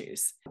of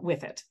issues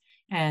with it.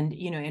 And,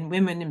 in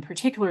women in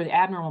particular, the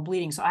abnormal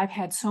bleeding. So I've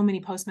had so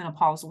many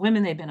postmenopausal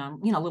women, they've been on,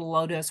 little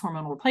low dose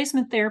hormonal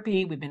replacement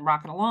therapy. We've been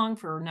rocking along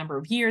for a number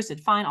of years,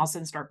 did fine, all of a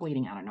sudden start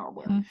bleeding out of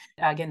nowhere.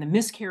 Mm-hmm. Again, the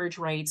miscarriage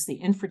rates, the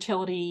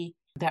infertility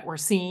that we're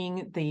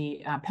seeing,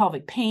 the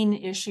pelvic pain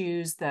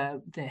issues,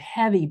 the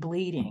heavy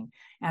bleeding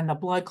and the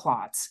blood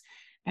clots.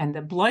 And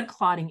the blood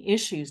clotting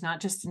issues, I'm not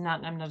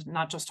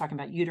just talking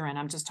about uterine,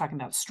 I'm just talking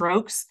about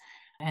strokes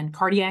and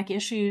cardiac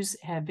issues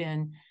have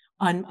been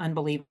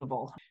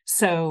unbelievable.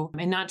 So,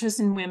 and not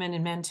just in women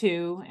and men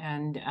too.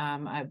 And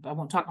I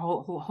won't talk a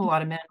whole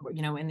lot of men,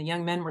 in the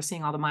young men, we're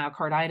seeing all the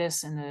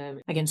myocarditis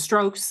and again,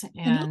 strokes.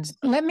 And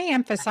let me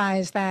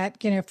emphasize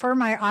that, for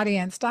my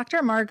audience,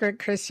 Dr. Margaret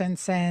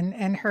Christensen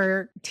and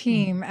her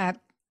team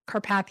at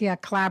Carpathia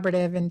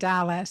Collaborative in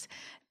Dallas,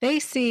 they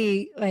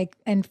see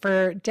and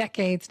for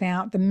decades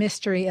now, the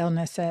mystery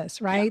illnesses,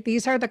 right? Yeah.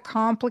 These are the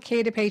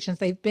complicated patients.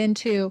 They've been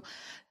to,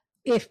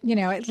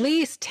 at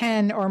least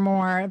 10 or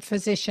more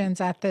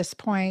physicians at this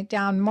point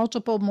down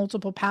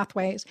multiple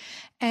pathways,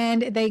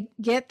 and they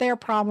get their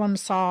problem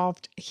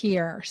solved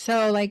here.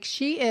 So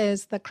she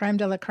is the creme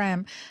de la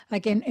creme,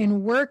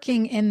 in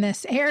working in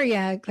this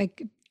area,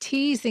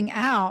 teasing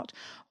out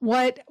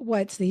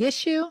what's the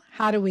issue,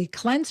 how do we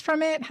cleanse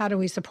from it, how do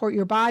we support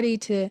your body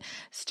to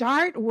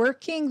start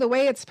working the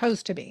way it's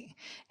supposed to be.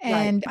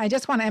 And right. I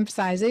just want to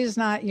emphasize, it is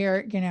not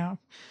your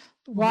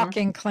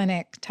walk-in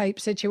clinic type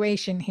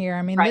situation here.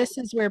 I mean, right. This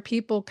is where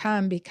people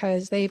come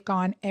because they've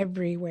gone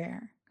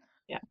everywhere.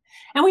 Yeah.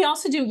 And we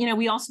also do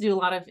a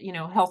lot of,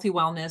 healthy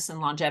wellness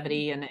and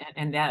longevity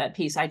and that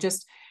piece. I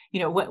just,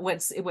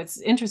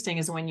 what's interesting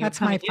is when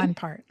that's my fun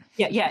part.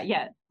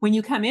 Yeah. When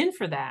you come in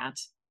for that,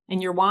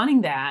 and you're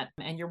wanting that,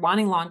 and you're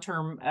wanting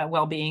long-term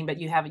well-being, but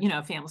you have,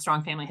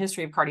 strong family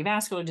history of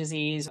cardiovascular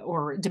disease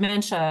or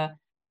dementia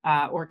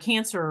or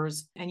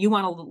cancers, and you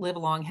want to live a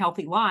long,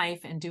 healthy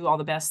life and do all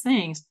the best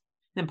things,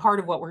 then part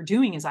of what we're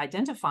doing is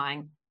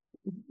identifying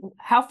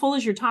how full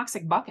is your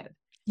toxic bucket.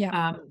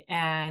 Yeah.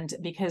 And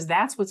because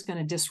that's what's going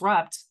to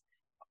disrupt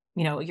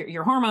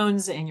your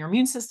hormones and your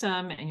immune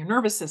system and your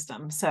nervous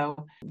system.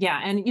 So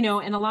yeah. And,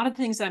 and a lot of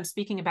things I'm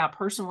speaking about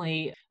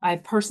personally,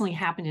 I've personally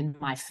happened in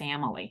my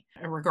family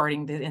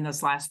regarding in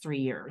those last 3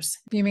 years.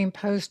 You mean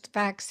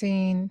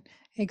post-vaccine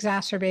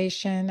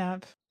exacerbation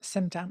of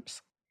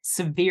symptoms?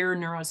 Severe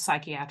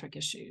neuropsychiatric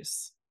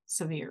issues,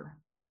 severe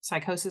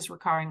psychosis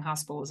requiring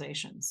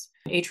hospitalizations,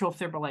 atrial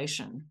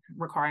fibrillation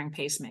requiring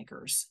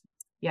pacemakers.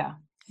 Yeah.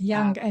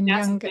 Young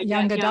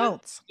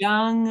adults.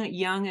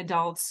 Young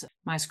adults.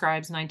 My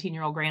scribe's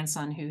 19-year-old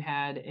grandson who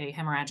had a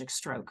hemorrhagic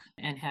stroke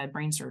and had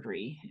brain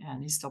surgery,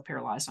 and he's still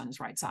paralyzed on his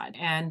right side.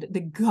 And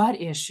the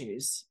gut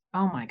issues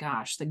oh my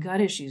gosh, the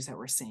gut issues that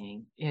we're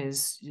seeing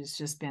is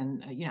just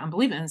been,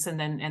 unbelievable. And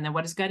then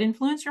what does gut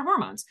influence? Your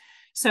hormones.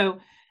 So,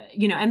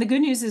 and the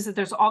good news is that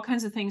there's all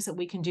kinds of things that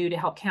we can do to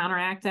help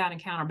counteract that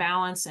and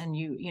counterbalance. And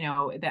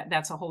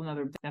that's a whole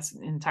nother, that's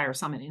an entire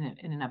summit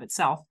in and of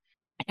itself.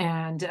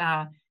 And,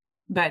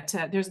 but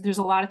there's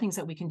a lot of things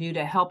that we can do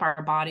to help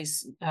our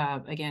bodies,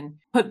 again,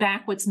 put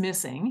back what's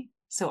missing.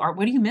 So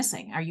what are you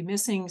missing? Are you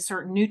missing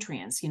certain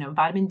nutrients?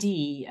 Vitamin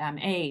D,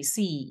 A,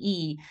 C,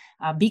 E,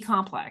 B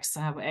complex.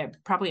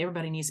 Probably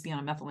everybody needs to be on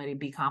a methylated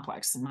B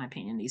complex, in my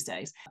opinion, these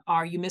days.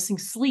 Are you missing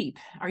sleep?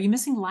 Are you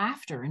missing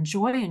laughter and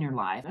joy in your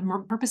life and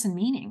purpose and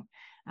meaning?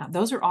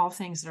 Those are all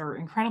things that are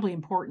incredibly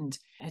important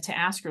to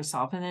ask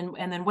yourself.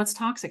 And then what's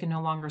toxic and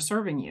no longer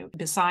serving you?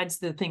 Besides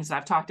the things that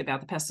I've talked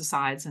about, the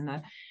pesticides and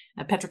the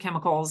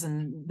petrochemicals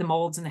and the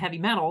molds and the heavy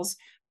metals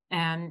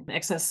and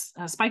excess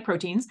spike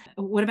proteins.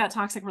 What about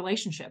toxic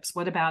relationships?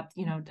 What about,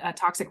 a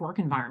toxic work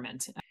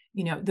environment?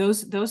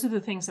 Those are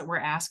the things that we're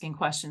asking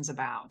questions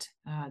about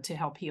to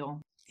help heal.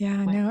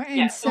 Yeah, no. And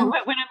Yeah. So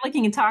when I'm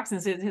looking at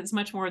toxins, it's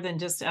much more than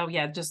just,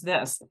 just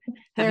this.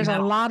 There's a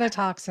lot of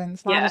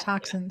toxins,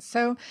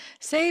 So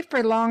say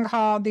for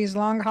these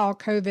long haul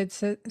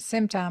COVID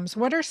symptoms,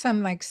 what are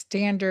some like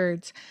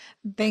standards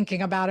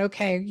thinking about,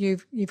 okay,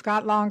 you've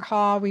got long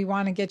haul, we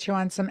want to get you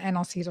on some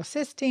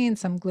N-acetylcysteine,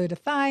 some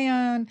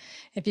glutathione,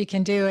 if you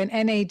can do an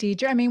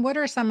NAD. I mean, what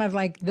are some of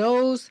like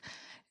those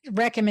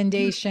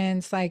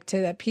recommendations like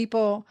that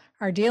people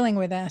are dealing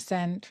with this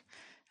and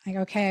like,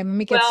 okay, let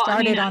me get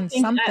started on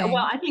something.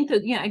 I think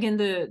that, again,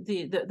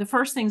 the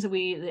first things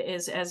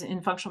that as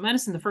in functional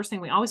medicine, the first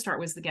thing we always start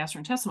with is the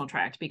gastrointestinal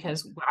tract,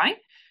 because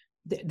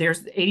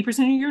there's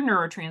 80% of your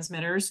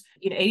neurotransmitters,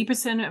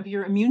 80% of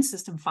your immune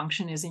system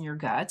function is in your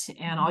gut,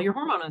 and all your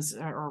hormones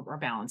are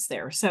balanced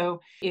there. So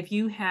if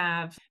you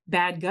have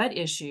bad gut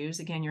issues,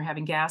 again, you're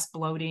having gas,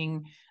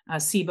 bloating,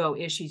 SIBO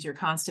issues, you're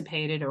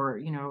constipated, or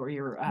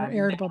you're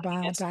irritable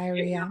bowel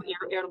diarrhea,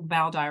 irritable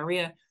bowel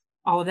diarrhea,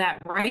 all of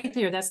that right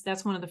there,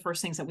 that's one of the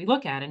first things that we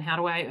look at. And how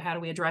do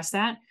we address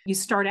that? You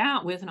start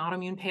out with an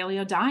autoimmune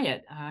paleo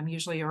diet,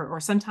 usually,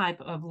 or some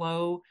type of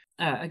low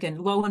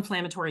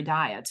inflammatory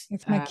diet.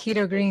 It's my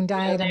keto green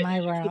diet in my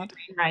world.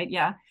 Right.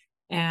 Yeah.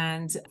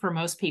 And for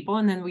most people,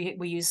 and then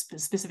we use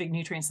specific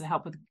nutrients that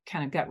help with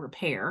kind of gut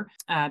repair.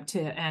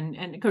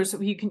 And of course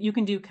you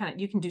can do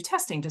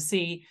testing to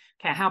see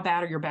how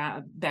bad are your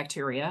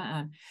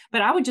bacteria.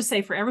 But I would just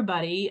say for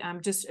everybody,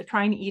 just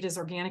trying to eat as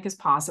organic as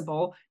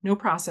possible, no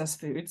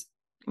processed foods,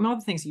 and all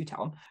the things you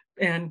tell them,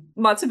 and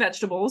lots of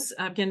vegetables.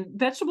 Again,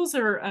 vegetables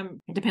are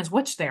it depends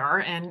which they are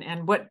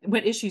and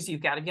what issues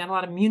you've got. If you got a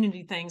lot of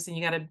immunity things, then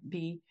you got to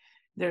be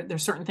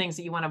there's certain things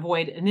that you want to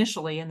avoid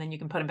initially, and then you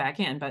can put them back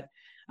in. But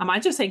I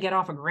just say get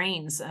off of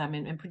grains,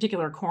 in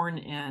particular corn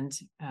and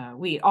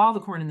wheat. All the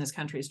corn in this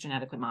country is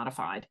genetically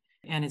modified,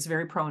 and it's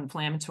very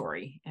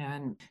pro-inflammatory.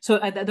 And so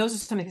those are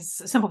some of the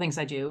simple things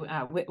I do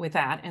with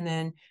that. And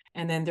then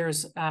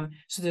there's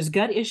there's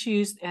gut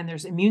issues, and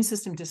there's immune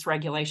system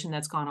dysregulation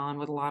that's gone on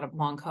with a lot of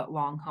long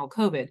haul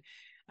COVID.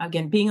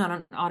 Again, being on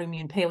an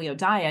autoimmune paleo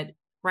diet,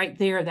 right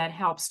there, that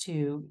helps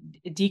to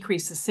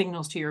decrease the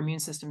signals to your immune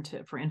system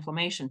for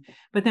inflammation.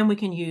 But then we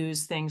can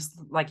use things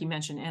like you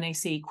mentioned,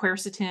 NAC,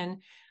 quercetin.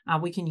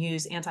 We can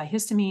use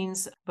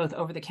antihistamines, both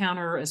over the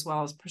counter as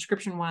well as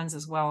prescription ones,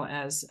 as well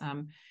as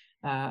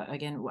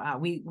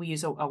we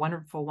use a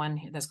wonderful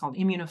one that's called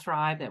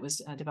Immunothrive that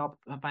was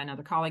developed by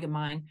another colleague of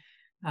mine,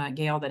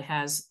 Gail, that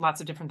has lots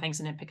of different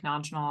things in it,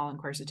 pycnogenol and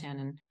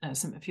quercetin and a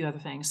few other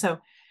things.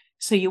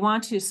 So you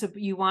want to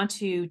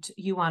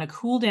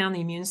cool down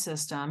the immune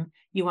system.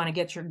 You want to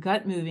get your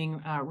gut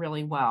moving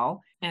really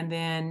well, and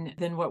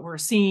then what we're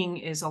seeing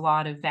is a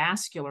lot of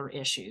vascular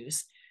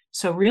issues.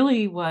 So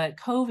really, what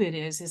COVID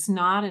is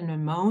not a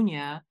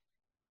pneumonia.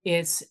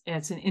 It's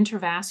an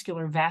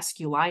intravascular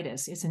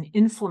vasculitis. It's an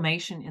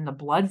inflammation in the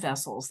blood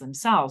vessels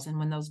themselves, and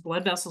when those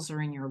blood vessels are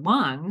in your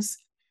lungs,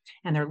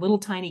 and they're little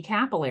tiny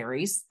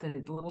capillaries,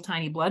 the little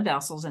tiny blood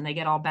vessels, and they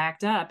get all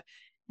backed up,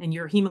 and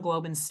your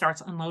hemoglobin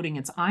starts unloading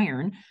its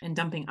iron and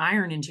dumping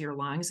iron into your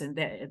lungs, and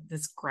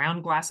this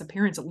ground glass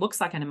appearance, it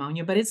looks like a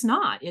pneumonia, but it's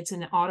not. It's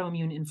an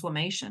autoimmune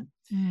inflammation.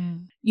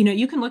 Mm.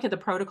 You can look at the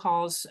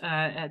protocols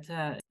at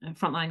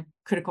Frontline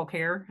Critical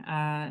Care,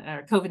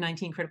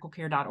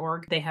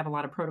 COVID19criticalcare.org. They have a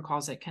lot of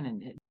protocols that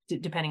can,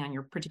 depending on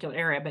your particular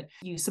area, but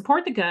you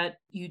support the gut,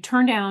 you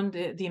turn down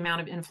the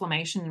amount of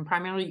inflammation, and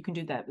primarily you can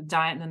do that with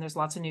diet, and then there's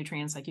lots of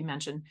nutrients, like you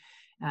mentioned.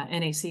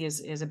 NAC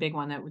is a big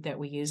one that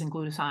we use, and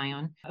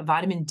glutathione.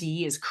 Vitamin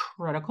D is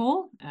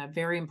critical,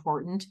 very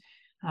important.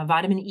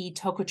 Vitamin E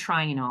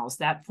tocotrienols,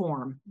 that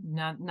form,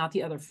 not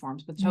the other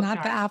forms, but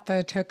not the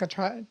alpha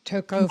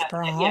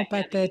tocopherol,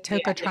 but the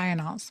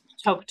tocotrienols.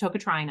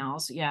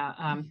 Tocotrienols,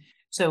 yeah.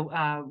 So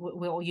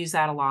we'll use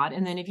that a lot.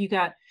 And then you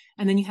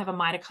have a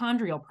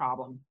mitochondrial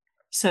problem.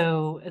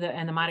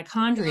 And the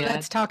mitochondria,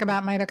 Let's talk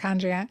about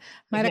mitochondria.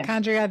 yeah,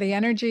 Mitochondria, the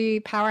energy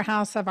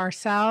powerhouse of our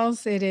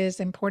cells. It is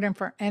important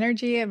for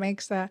energy. It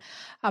makes the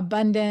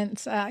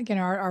abundance,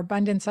 our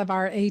abundance of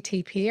our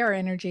ATP, our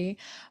energy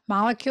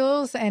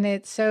molecules, and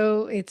it's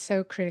so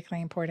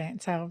critically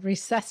important. So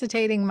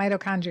resuscitating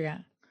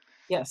mitochondria,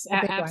 yes, the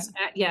big one.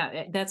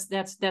 yeah,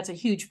 that's a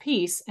huge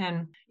piece.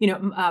 And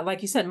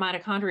like you said,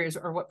 mitochondria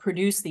are what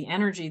produce the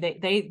energy.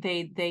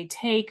 They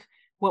take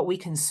what we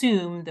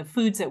consume, the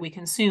foods that we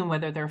consume,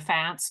 whether they're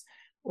fats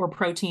or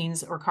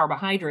proteins or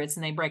carbohydrates,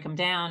 and they break them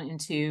down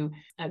into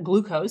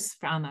glucose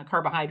on the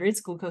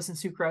carbohydrates, glucose and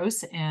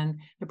sucrose, and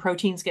the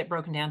proteins get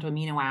broken down to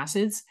amino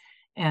acids,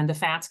 and the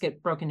fats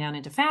get broken down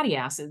into fatty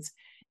acids.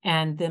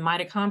 And the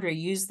mitochondria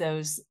use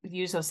those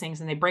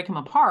things, and they break them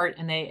apart,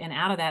 and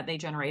out of that they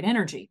generate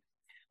energy.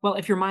 Well,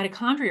 if your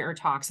mitochondria are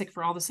toxic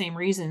for all the same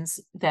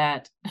reasons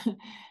that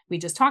we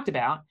just talked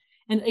about,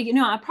 and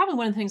probably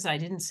one of the things that I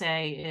didn't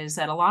say is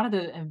that a lot of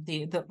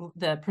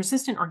the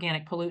persistent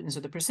organic pollutants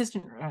or the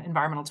persistent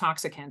environmental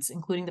toxicants,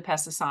 including the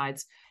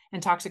pesticides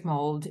and toxic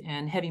mold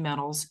and heavy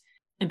metals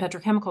and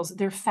petrochemicals,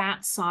 they're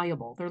fat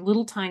soluble. They're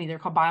little tiny. They're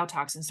called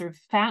biotoxins. They're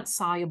fat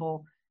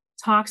soluble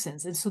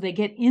toxins, and so they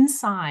get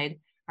inside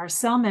our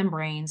cell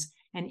membranes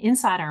and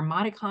inside our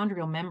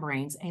mitochondrial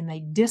membranes, and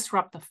they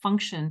disrupt the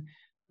function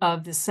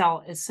of the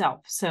cell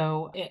itself.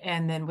 So,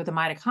 and then with the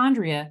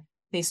mitochondria,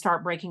 they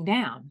start breaking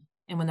down.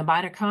 And when the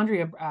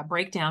mitochondria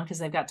break down, because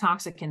they've got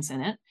toxicants in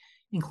it,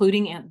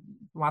 including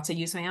lots of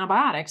use of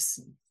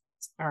antibiotics,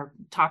 are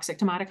toxic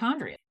to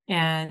mitochondria.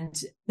 And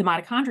the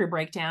mitochondria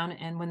break down,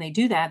 and when they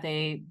do that,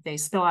 they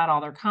spill out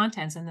all their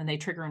contents, and then they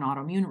trigger an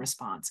autoimmune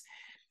response.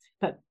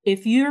 But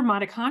if your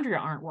mitochondria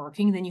aren't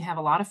working, then you have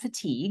a lot of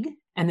fatigue.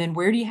 And then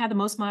where do you have the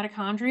most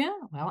mitochondria?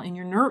 Well, in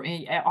your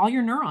all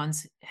your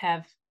neurons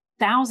have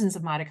thousands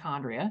of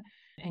mitochondria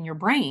in your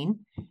brain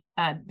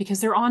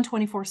because they're on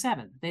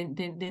 24/7.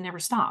 They never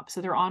stop. So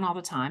they're on all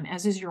the time,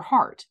 as is your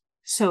heart.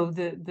 So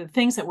the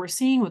things that we're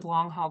seeing with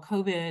long haul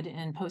COVID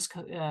and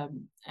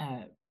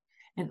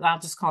and I'll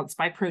just call it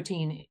spike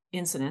protein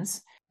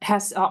incidents,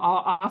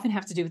 often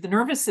have to do with the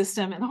nervous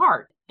system and the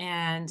heart.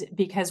 And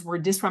because we're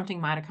disrupting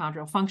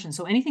mitochondrial function.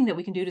 So anything that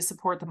we can do to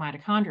support the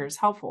mitochondria is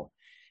helpful.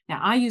 Now,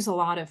 I use a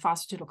lot of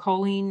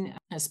phosphatidylcholine,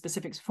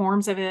 specific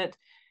forms of it.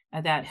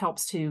 That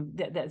helps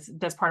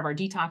that's part of our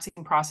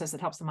detoxing process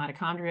that helps the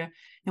mitochondria.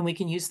 And we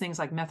can use things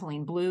like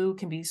methylene blue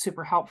can be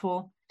super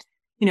helpful.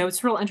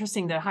 It's real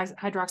interesting that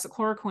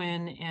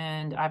hydroxychloroquine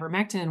and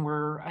ivermectin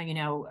were,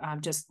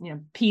 just,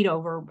 peed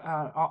over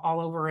all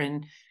over,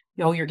 and,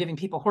 you're giving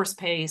people horse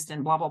paste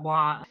and blah, blah,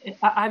 blah.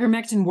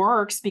 Ivermectin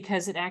works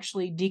because it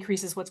actually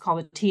decreases what's called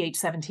the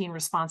Th17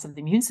 response of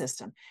the immune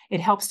system.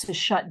 It helps to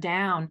shut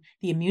down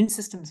the immune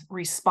system's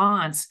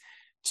response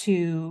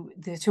to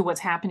what's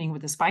happening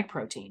with the spike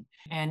protein.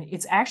 And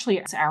it's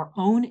our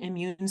own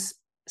immune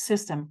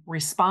system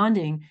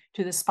responding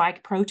to the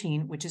spike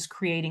protein, which is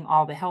creating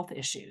all the health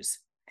issues.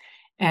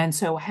 And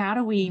so how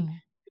do we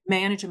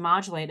manage and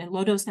modulate? And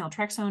low dose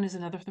naltrexone is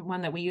another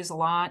one that we use a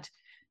lot.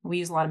 We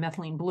use a lot of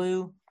methylene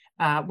blue.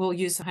 We'll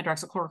use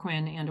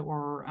hydroxychloroquine and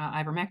or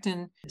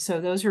ivermectin.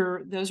 So those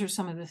are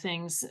some of the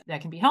things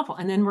that can be helpful.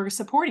 And then we're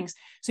supporting.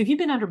 So if you've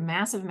been under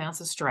massive amounts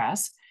of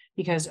stress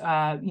because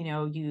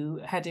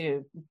you had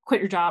to quit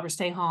your job or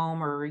stay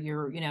home, or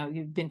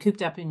you've been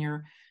cooped up in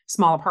your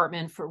small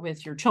apartment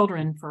with your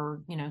children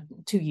for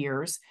 2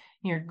 years,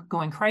 and you're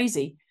going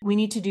crazy, we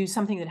need to do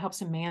something that helps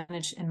to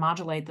manage and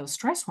modulate those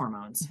stress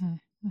hormones.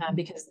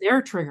 Because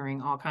they're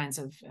triggering all kinds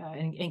of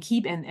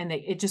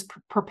it just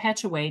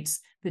perpetuates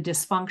the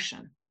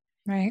dysfunction.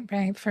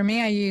 Right. For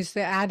me, I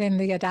add in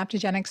the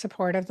adaptogenic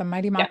support of the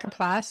Mighty Maca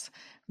Plus,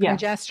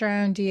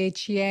 progesterone,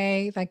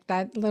 DHEA, like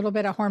that little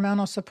bit of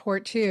hormonal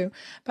support too.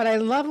 But I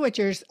love what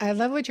you're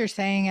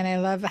saying, and I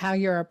love how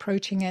you're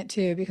approaching it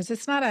too, because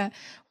it's not a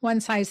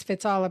one size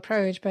fits all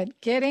approach,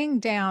 but getting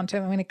down to,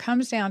 when it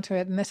comes down to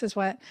it, and this is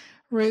what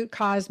root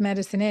cause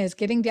medicine is,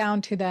 getting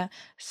down to the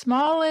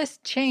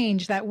smallest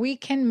change that we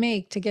can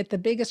make to get the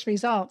biggest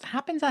results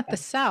happens at the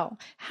cell,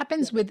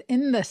 happens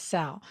within the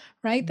cell,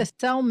 right? The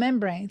cell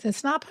membranes.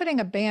 It's not putting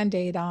a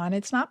Band-Aid on.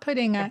 It's not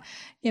putting a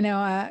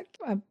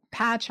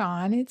patch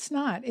on.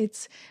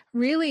 It's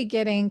really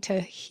getting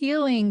to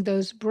healing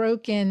those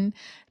broken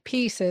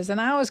pieces. And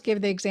I always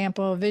give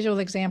the visual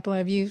example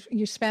of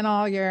you spent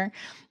all your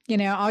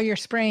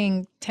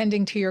spring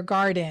tending to your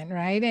garden,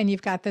 right? And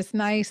you've got this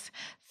nice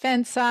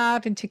fence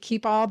up and to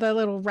keep all the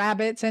little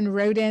rabbits and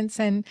rodents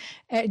and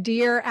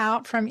deer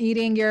out from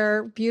eating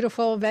your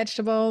beautiful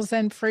vegetables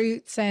and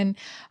fruits. And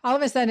all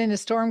of a sudden a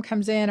storm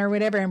comes in or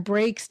whatever and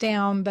breaks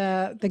down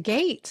the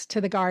gates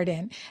to the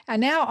garden. And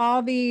now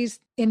all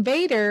these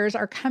invaders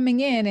are coming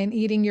in and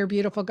eating your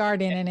beautiful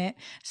garden, and it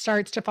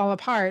starts to fall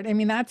apart. I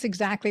mean, that's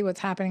exactly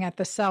what's happening at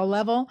the cell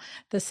level.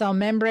 The cell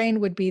membrane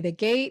would be the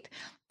gate.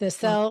 The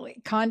cell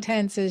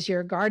contents is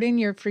your garden,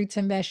 your fruits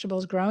and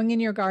vegetables growing in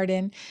your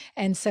garden.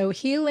 And so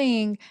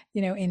healing,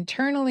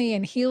 internally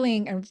and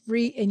healing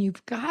and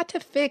you've got to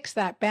fix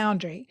that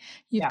boundary.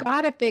 You've Yeah.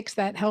 got to fix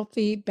that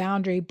healthy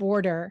boundary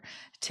border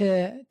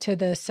to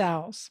the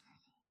cells.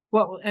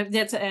 Well,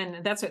 that's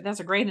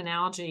a great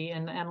analogy,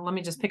 and let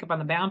me just pick up on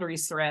the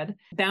boundaries thread.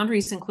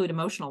 Boundaries include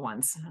emotional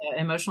ones,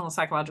 emotional,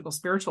 psychological,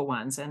 spiritual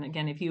ones. And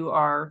again, if you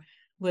are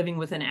living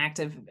with an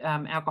active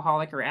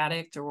alcoholic or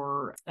addict,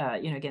 or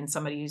again,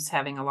 somebody who's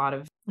having a lot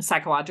of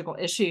psychological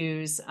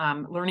issues,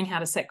 learning how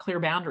to set clear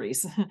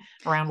boundaries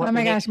around Oh what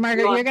my behavior gosh,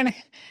 Margaret, you want.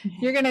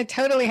 you're gonna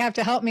totally have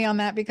to help me on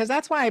that because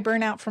that's why I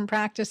burn out from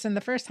practice in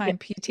the first Yeah, time.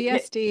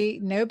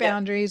 PTSD, no yeah,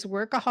 boundaries,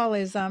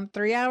 workaholism,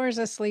 3 hours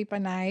of sleep a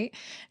night.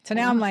 So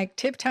now I'm yeah. like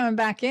tiptoeing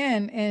back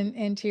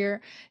into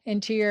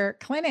your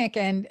clinic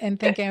and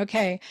thinking,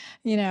 okay,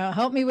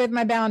 help me with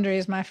my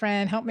boundaries, my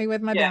friend, help me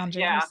with my Yeah, yeah.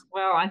 boundaries.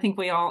 Well, I think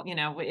we all,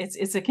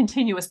 it's a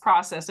continuous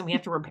process, and we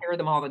have to repair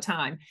them all the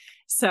time.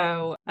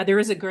 So there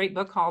is a great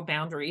book called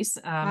Boundaries.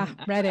 Ah,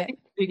 read I it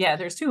think, yeah,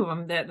 there's two of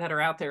them that are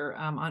out there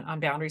on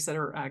boundaries that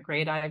are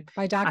great.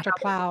 by Dr.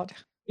 Cloud.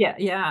 Yeah,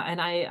 yeah, and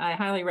I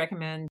highly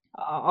recommend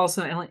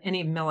also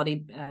any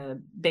Melody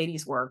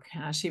Beatty's work.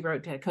 She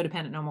wrote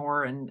Codependent No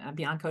More and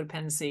Beyond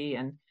Codependency,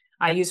 and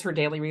I use her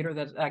daily reader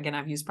that again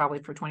I've used probably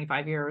for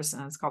 25 years.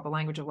 It's called The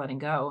Language of Letting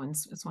Go, and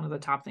it's one of the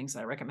top things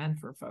I recommend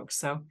for folks.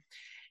 So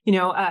you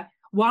know uh,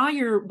 while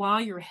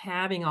you're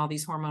having all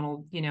these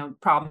hormonal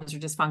problems or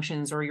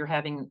dysfunctions, or you're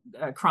having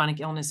chronic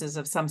illnesses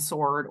of some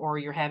sort, or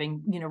you're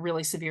having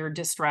really severe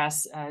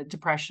distress,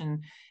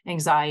 depression,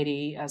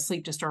 anxiety,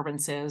 sleep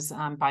disturbances,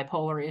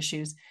 bipolar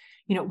issues,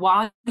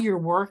 while you're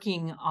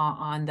working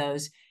on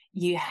those,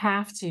 you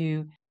have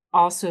to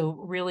also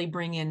really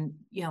bring in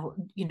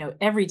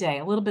every day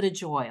a little bit of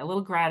joy, a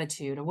little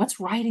gratitude, or what's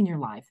right in your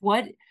life,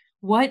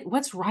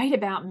 what's right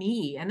about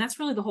me. And that's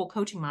really the whole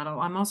coaching model.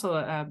 I'm also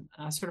a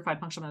certified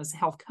functional medicine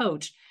health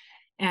coach,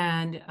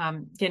 and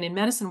again, in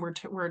medicine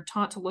we're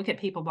taught to look at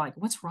people like,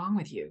 what's wrong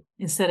with you,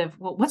 instead of,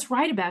 well, what's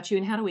right about you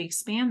and how do we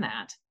expand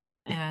that.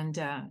 And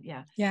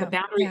yeah, but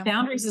Yeah, yeah.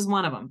 boundaries is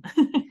one of them.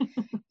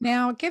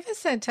 Now,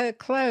 to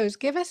close,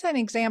 give us an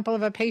example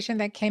of a patient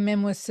that came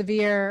in with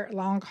severe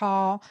long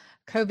haul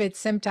COVID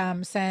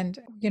symptoms and,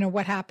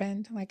 what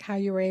happened, like how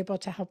you were able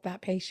to help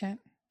that patient.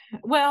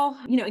 Well,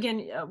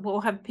 again,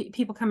 we'll have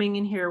people coming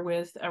in here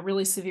with a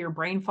really severe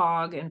brain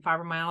fog and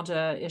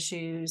fibromyalgia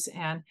issues.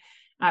 And,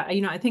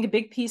 I think a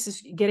big piece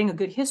is getting a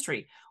good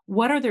history.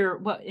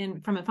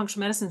 From a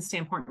functional medicine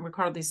standpoint, we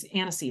call these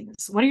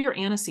antecedents. What are your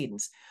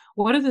antecedents?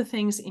 What are the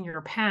things in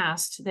your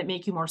past that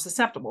make you more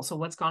susceptible? So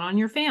what's gone on in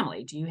your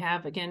family? Do you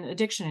have, again,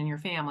 addiction in your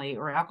family,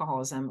 or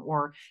alcoholism,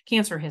 or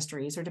cancer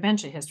histories, or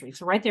dementia histories?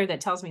 So right there, that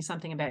tells me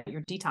something about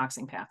your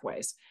detoxing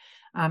pathways.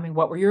 And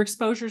what were your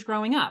exposures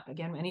growing up?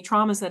 Again, any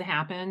traumas that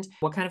happened,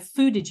 what kind of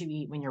food did you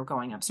eat when you were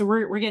growing up? So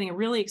we're getting a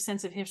really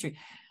extensive history.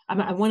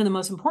 One of the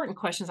most important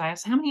questions I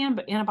ask: how many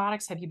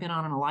antibiotics have you been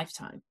on in a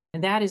lifetime?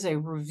 And that is a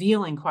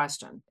revealing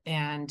question.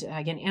 And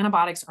again,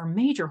 antibiotics are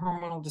major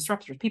hormonal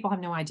disruptors. People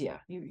have no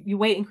idea.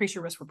 You increase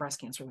your risk for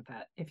breast cancer with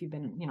that if you've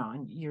been,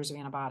 on years of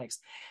antibiotics.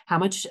 How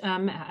much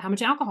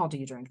alcohol do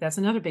you drink? That's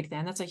another big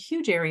thing. That's a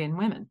huge area in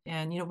women.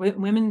 And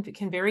women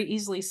can very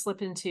easily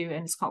slip into,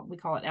 and we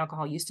call it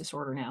alcohol use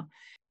disorder now,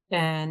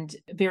 and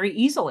very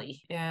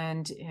easily,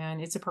 and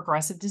it's a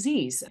progressive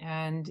disease.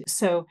 And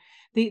so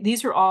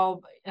these are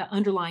all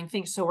underlying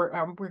things. So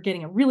we're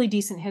getting a really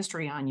decent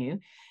history on you,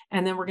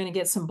 and then we're going to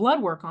get some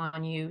blood work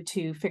on you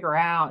to figure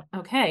out,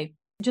 okay,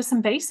 just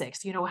some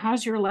basics.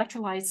 How's your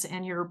electrolytes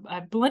and your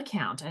blood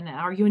count, and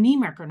are you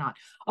anemic or not?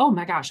 Oh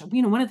my gosh,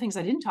 one of the things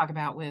I didn't talk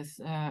about with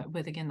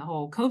again the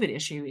whole COVID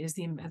issue is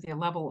the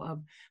level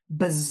of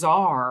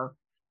bizarre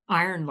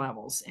iron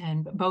levels,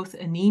 and both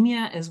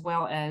anemia as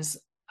well as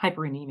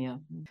hyperenemia.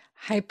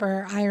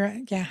 Hyper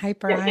iron, yeah,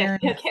 hyper Yeah, iron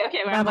yeah, okay.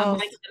 I'm levels.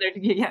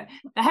 blanking there. Yeah,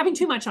 having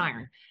too much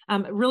iron,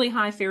 really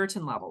high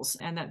ferritin levels,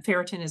 and that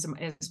ferritin is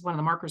one of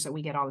the markers that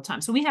we get all the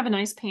time. So we have a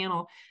nice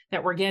panel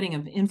that we're getting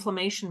of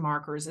inflammation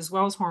markers, as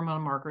well as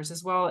hormone markers,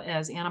 as well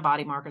as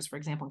antibody markers, for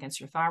example, against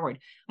your thyroid.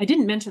 I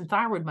didn't mention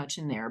thyroid much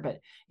in there, but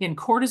again,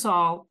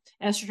 cortisol,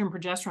 estrogen,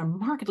 progesterone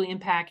markedly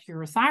impact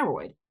your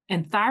thyroid,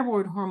 and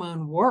thyroid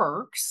hormone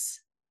works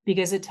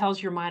because it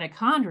tells your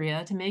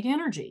mitochondria to make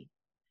energy.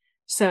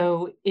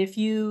 So if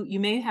you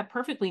may have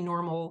perfectly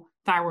normal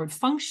thyroid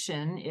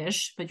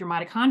function-ish, but your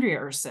mitochondria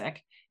are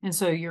sick, and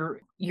so your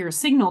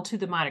signal to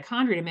the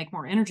mitochondria to make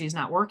more energy is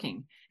not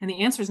working. And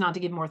the answer is not to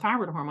give more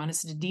thyroid hormone;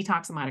 it's to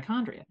detox the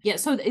mitochondria. Yeah.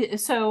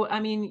 So I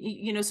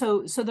mean,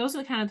 so those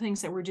are the kind of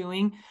things that we're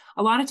doing.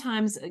 A lot of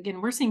times,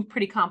 again, we're seeing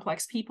pretty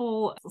complex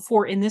people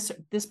in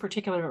this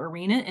particular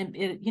arena,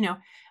 and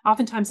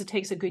oftentimes it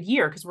takes a good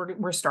year because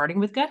we're starting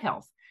with gut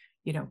health.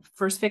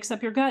 First fix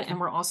up your gut, and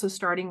we're also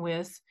starting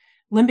with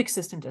limbic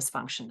system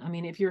dysfunction. I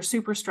mean, if you're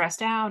super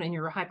stressed out and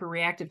you're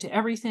hyperreactive to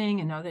everything,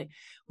 and know that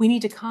we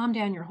need to calm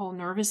down your whole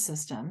nervous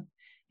system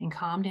and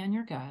calm down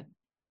your gut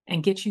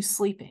and get you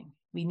sleeping.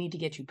 We need to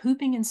get you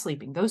pooping and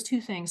sleeping, those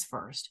two things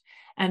first.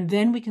 And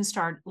then we can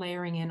start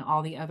layering in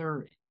all the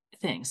other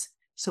things.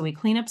 So we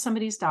clean up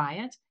somebody's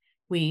diet.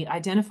 We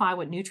identify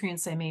what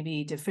nutrients they may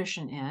be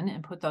deficient in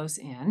and put those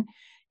in.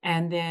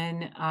 And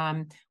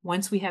then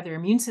once we have their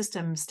immune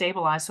system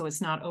stabilized so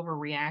it's not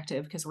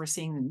overreactive, because we're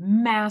seeing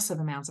massive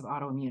amounts of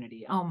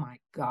autoimmunity. Oh my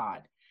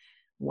God.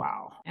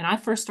 Wow. And I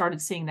first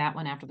started seeing that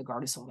one after the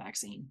Gardasil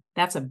vaccine.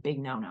 That's a big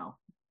no-no.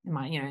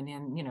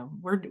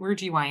 We're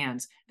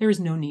GYNs. There is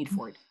no need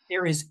for it.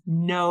 There is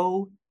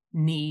no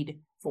need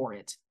for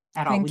it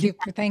at all.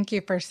 Thank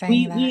you for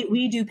saying that.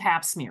 We do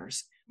pap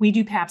smears. We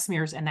do pap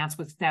smears, and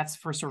that's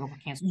for cervical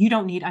cancer. You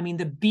don't need,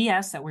 the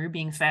BS that we're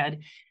being fed.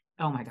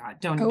 Oh my God.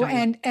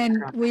 And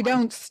we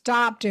don't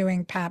stop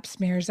doing pap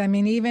smears.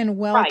 Even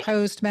Right.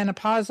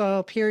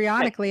 postmenopausal,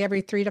 periodically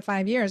every 3 to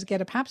 5 years,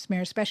 get a pap smear,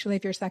 especially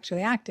if you're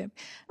sexually active.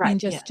 Right.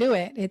 Just do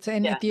it. If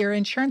your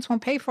insurance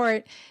won't pay for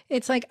it,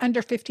 it's like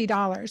under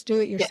 $50. Do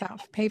it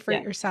yourself. Pay for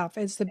it yourself.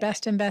 It's the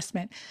best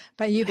investment.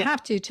 But you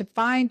have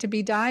to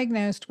be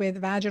diagnosed with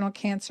vaginal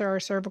cancer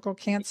or cervical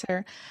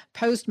cancer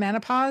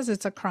post-menopause.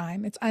 It's a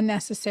crime. It's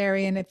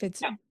unnecessary. And if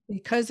it's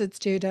because it's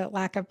due to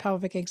lack of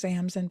pelvic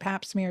exams and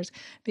pap smears,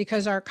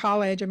 because our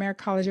college,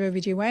 American College of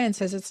OBGYN,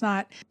 says it's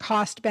not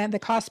the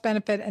cost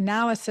benefit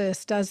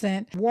analysis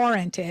doesn't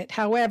warrant it.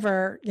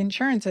 However,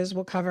 insurances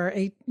will cover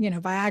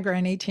Viagra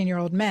in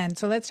 18-year-old men.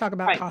 So let's talk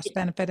about cost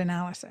benefit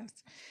analysis.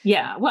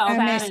 Yeah. Well,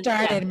 and they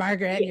started,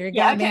 Margaret. You're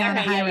got me on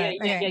a high road.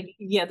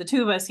 Yeah. The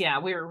two of us,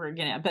 we're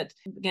gonna. But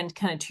again,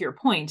 kind of to your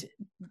point,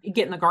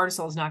 getting the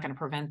Gardasil is not going to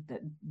prevent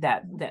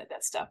that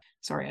stuff.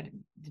 Sorry, I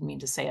didn't mean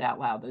to say it out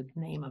loud. The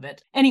name of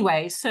it.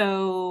 Anyway,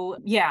 so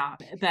yeah,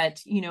 but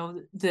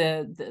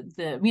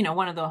the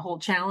one of the whole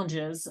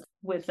challenges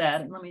with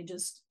that.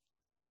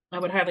 I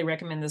would highly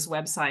recommend this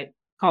website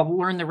called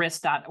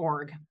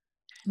learntherisk.org.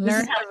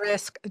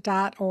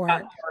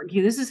 Learntherisk.org.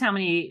 This is how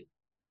many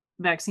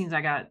vaccines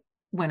I got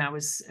when I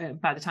was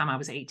by the time I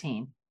was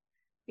 18.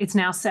 It's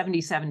now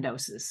 77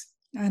 doses.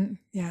 And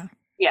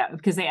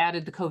because they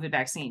added the COVID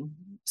vaccine,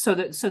 so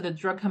the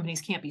drug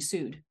companies can't be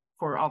sued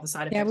for all the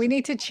side effects. Yeah, we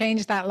need to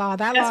change that law.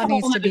 That law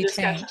needs to be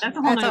changed. That's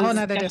a whole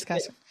nother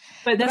discussion.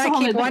 But I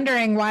keep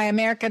wondering why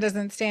America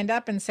doesn't stand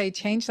up and say,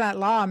 change that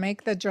law,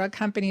 make the drug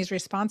companies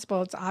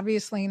responsible. It's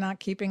obviously not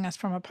keeping us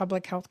from a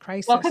public health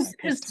crisis. Well,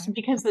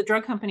 because the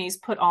drug companies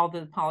put all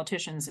the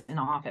politicians in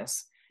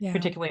office,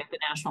 particularly at the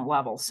national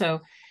level.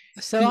 So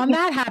on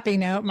that happy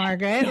note,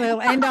 Margaret, we'll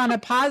end on a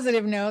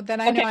positive note.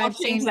 That I know I've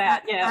seen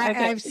that.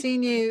 I've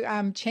seen you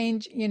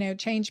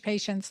change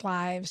patients'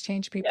 lives,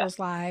 change people's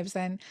lives,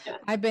 and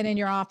I've been in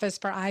your office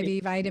for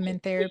IV vitamin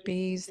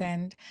therapies,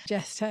 and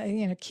just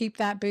keep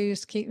that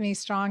boost, keep me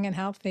strong and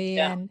healthy,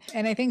 and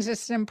I think it's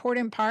just an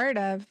important part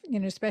of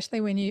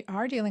especially when you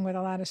are dealing with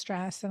a lot of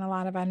stress and a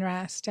lot of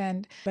unrest,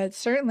 but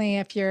certainly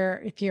if you're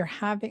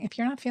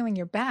not feeling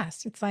your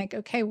best, it's like,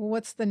 okay, well,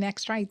 what's the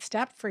next right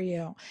step for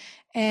you?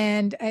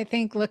 And I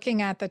think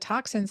looking at the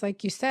toxins,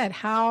 like you said,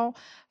 how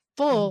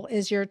full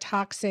is your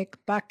toxic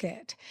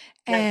bucket?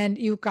 And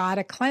you've got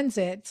to cleanse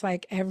it. It's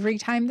like every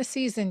time the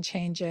season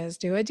changes,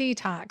 do a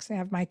detox. I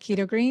have my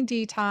keto green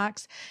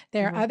detox.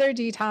 There are other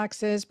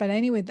detoxes, but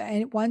anyway,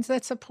 the ones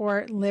that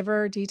support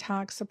liver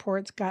detox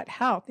supports gut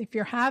health. If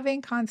you're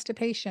having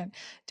constipation,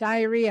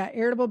 diarrhea,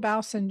 irritable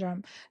bowel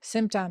syndrome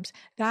symptoms,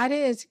 that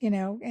is,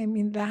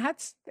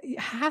 it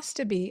has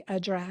to be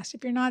addressed.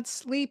 If you're not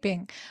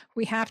sleeping,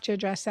 we have to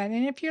address that.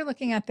 And if you're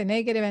looking at the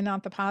negative and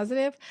not the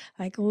positive,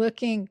 like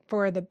looking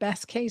for the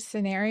best case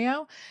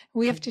scenario,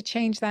 we have to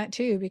change that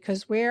too,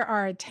 because where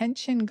our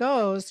attention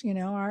goes,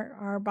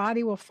 our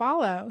body will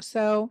follow.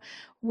 So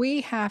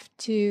we have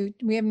to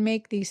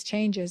make these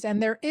changes,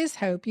 and there is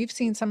hope. You've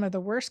seen some of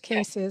the worst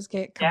cases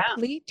get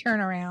complete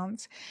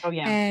turnarounds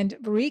and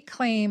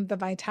reclaim the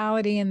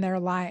vitality in their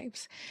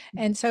lives.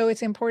 And so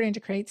it's important to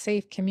create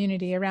safe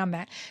community around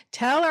that.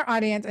 Tell our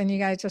audience, and you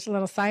guys, just a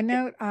little side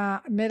note,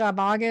 mid of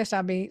August,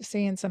 I'll be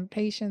seeing some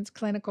patients,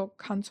 clinical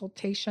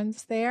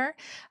consultations there.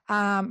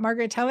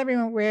 Margaret, tell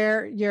everyone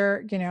where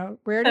your website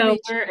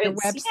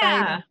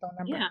and phone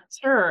number. Yeah,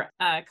 sure.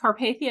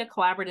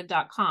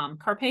 CarpathiaCollaborative.com.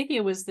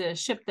 Carpathia was the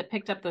ship that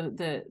picked up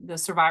the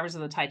survivors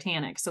of the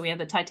Titanic. So we have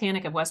the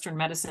Titanic of Western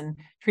medicine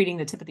treating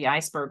the tip of the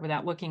iceberg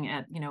without looking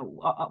at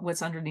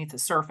what's underneath the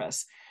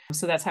surface.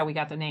 So that's how we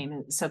got the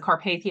name. So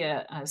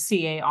Carpathia,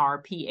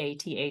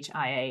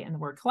 CARPATHIA, and the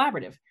word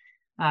collaborative.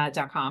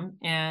 .com,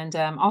 and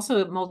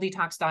also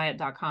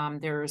molddetoxdiet.com.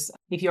 There's,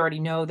 if you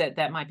already know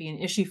that might be an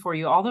issue for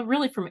you, although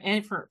really from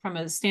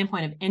a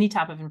standpoint of any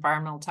type of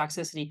environmental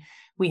toxicity,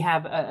 we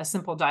have a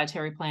simple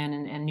dietary plan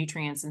and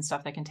nutrients and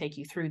stuff that can take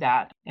you through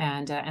that.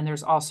 And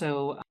there's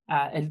also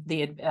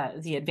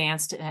the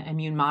advanced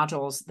immune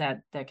modules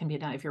that can be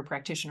done if you're a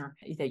practitioner,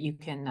 that you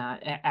can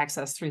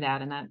access through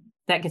that, and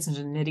that gets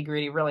into the nitty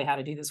gritty, really how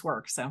to do this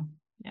work. So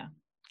yeah.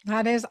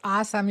 That is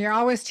awesome. You're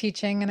always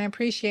teaching, and I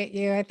appreciate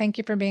you. I thank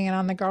you for being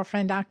on the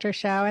Girlfriend Doctor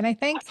Show. And I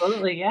think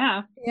absolutely,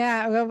 yeah.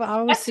 Yeah,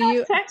 I will see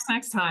you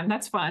next time.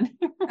 That's fun.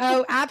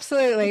 Oh,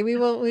 absolutely. We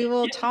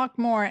will talk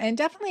more. And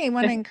definitely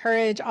want to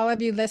encourage all of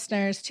you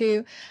listeners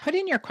to put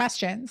in your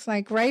questions,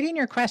 like write in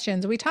your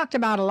questions. We talked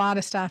about a lot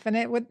of stuff and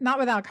it would not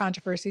without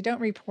controversy.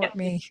 Don't report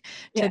me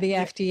to Yeah, the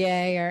yeah,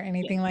 FDA or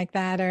yeah, anything like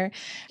that, or,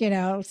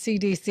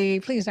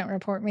 CDC. Please don't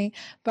report me,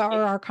 but yeah,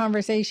 or our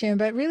conversation,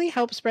 but really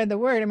help spread the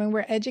word. I mean,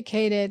 we're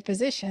educated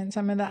physicians.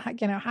 Some of the,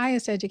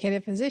 highest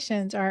educated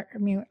physicians are,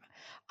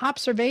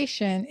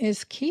 observation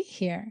is key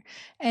here.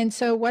 And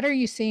so, what are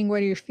you seeing?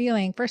 What are you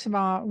feeling? First of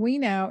all, we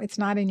know it's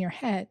not in your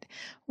head.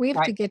 We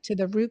have to right. get to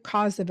the root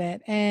cause of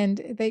it,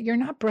 and that you're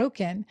not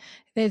broken.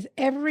 There's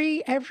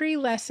every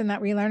lesson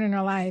that we learn in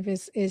our life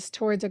is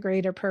towards a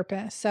greater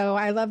purpose. So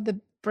I love the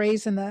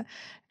phrase in the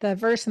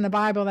verse in the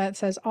Bible that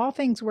says all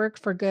things work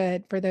for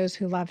good for those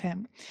who love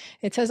him.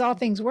 It says all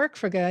things work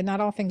for good, not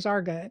all things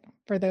are good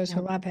for those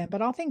who Mhm. love him,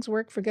 but all things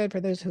work for good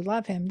for those who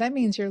love him. That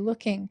means you're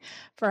looking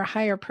for a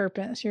higher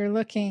purpose. You're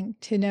looking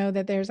to know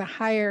that there's a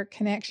higher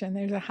connection,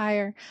 there's a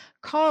higher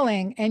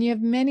calling, and you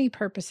have many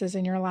purposes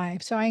in your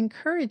life. So I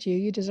encourage you,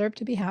 you deserve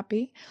to be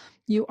happy.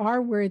 You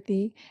are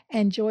worthy,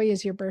 and joy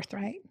is your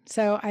birthright.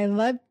 So I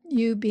love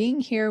you being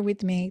here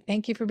with me.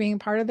 Thank you for being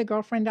part of the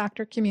Girlfriend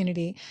Doctor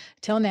community.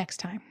 Till next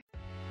time.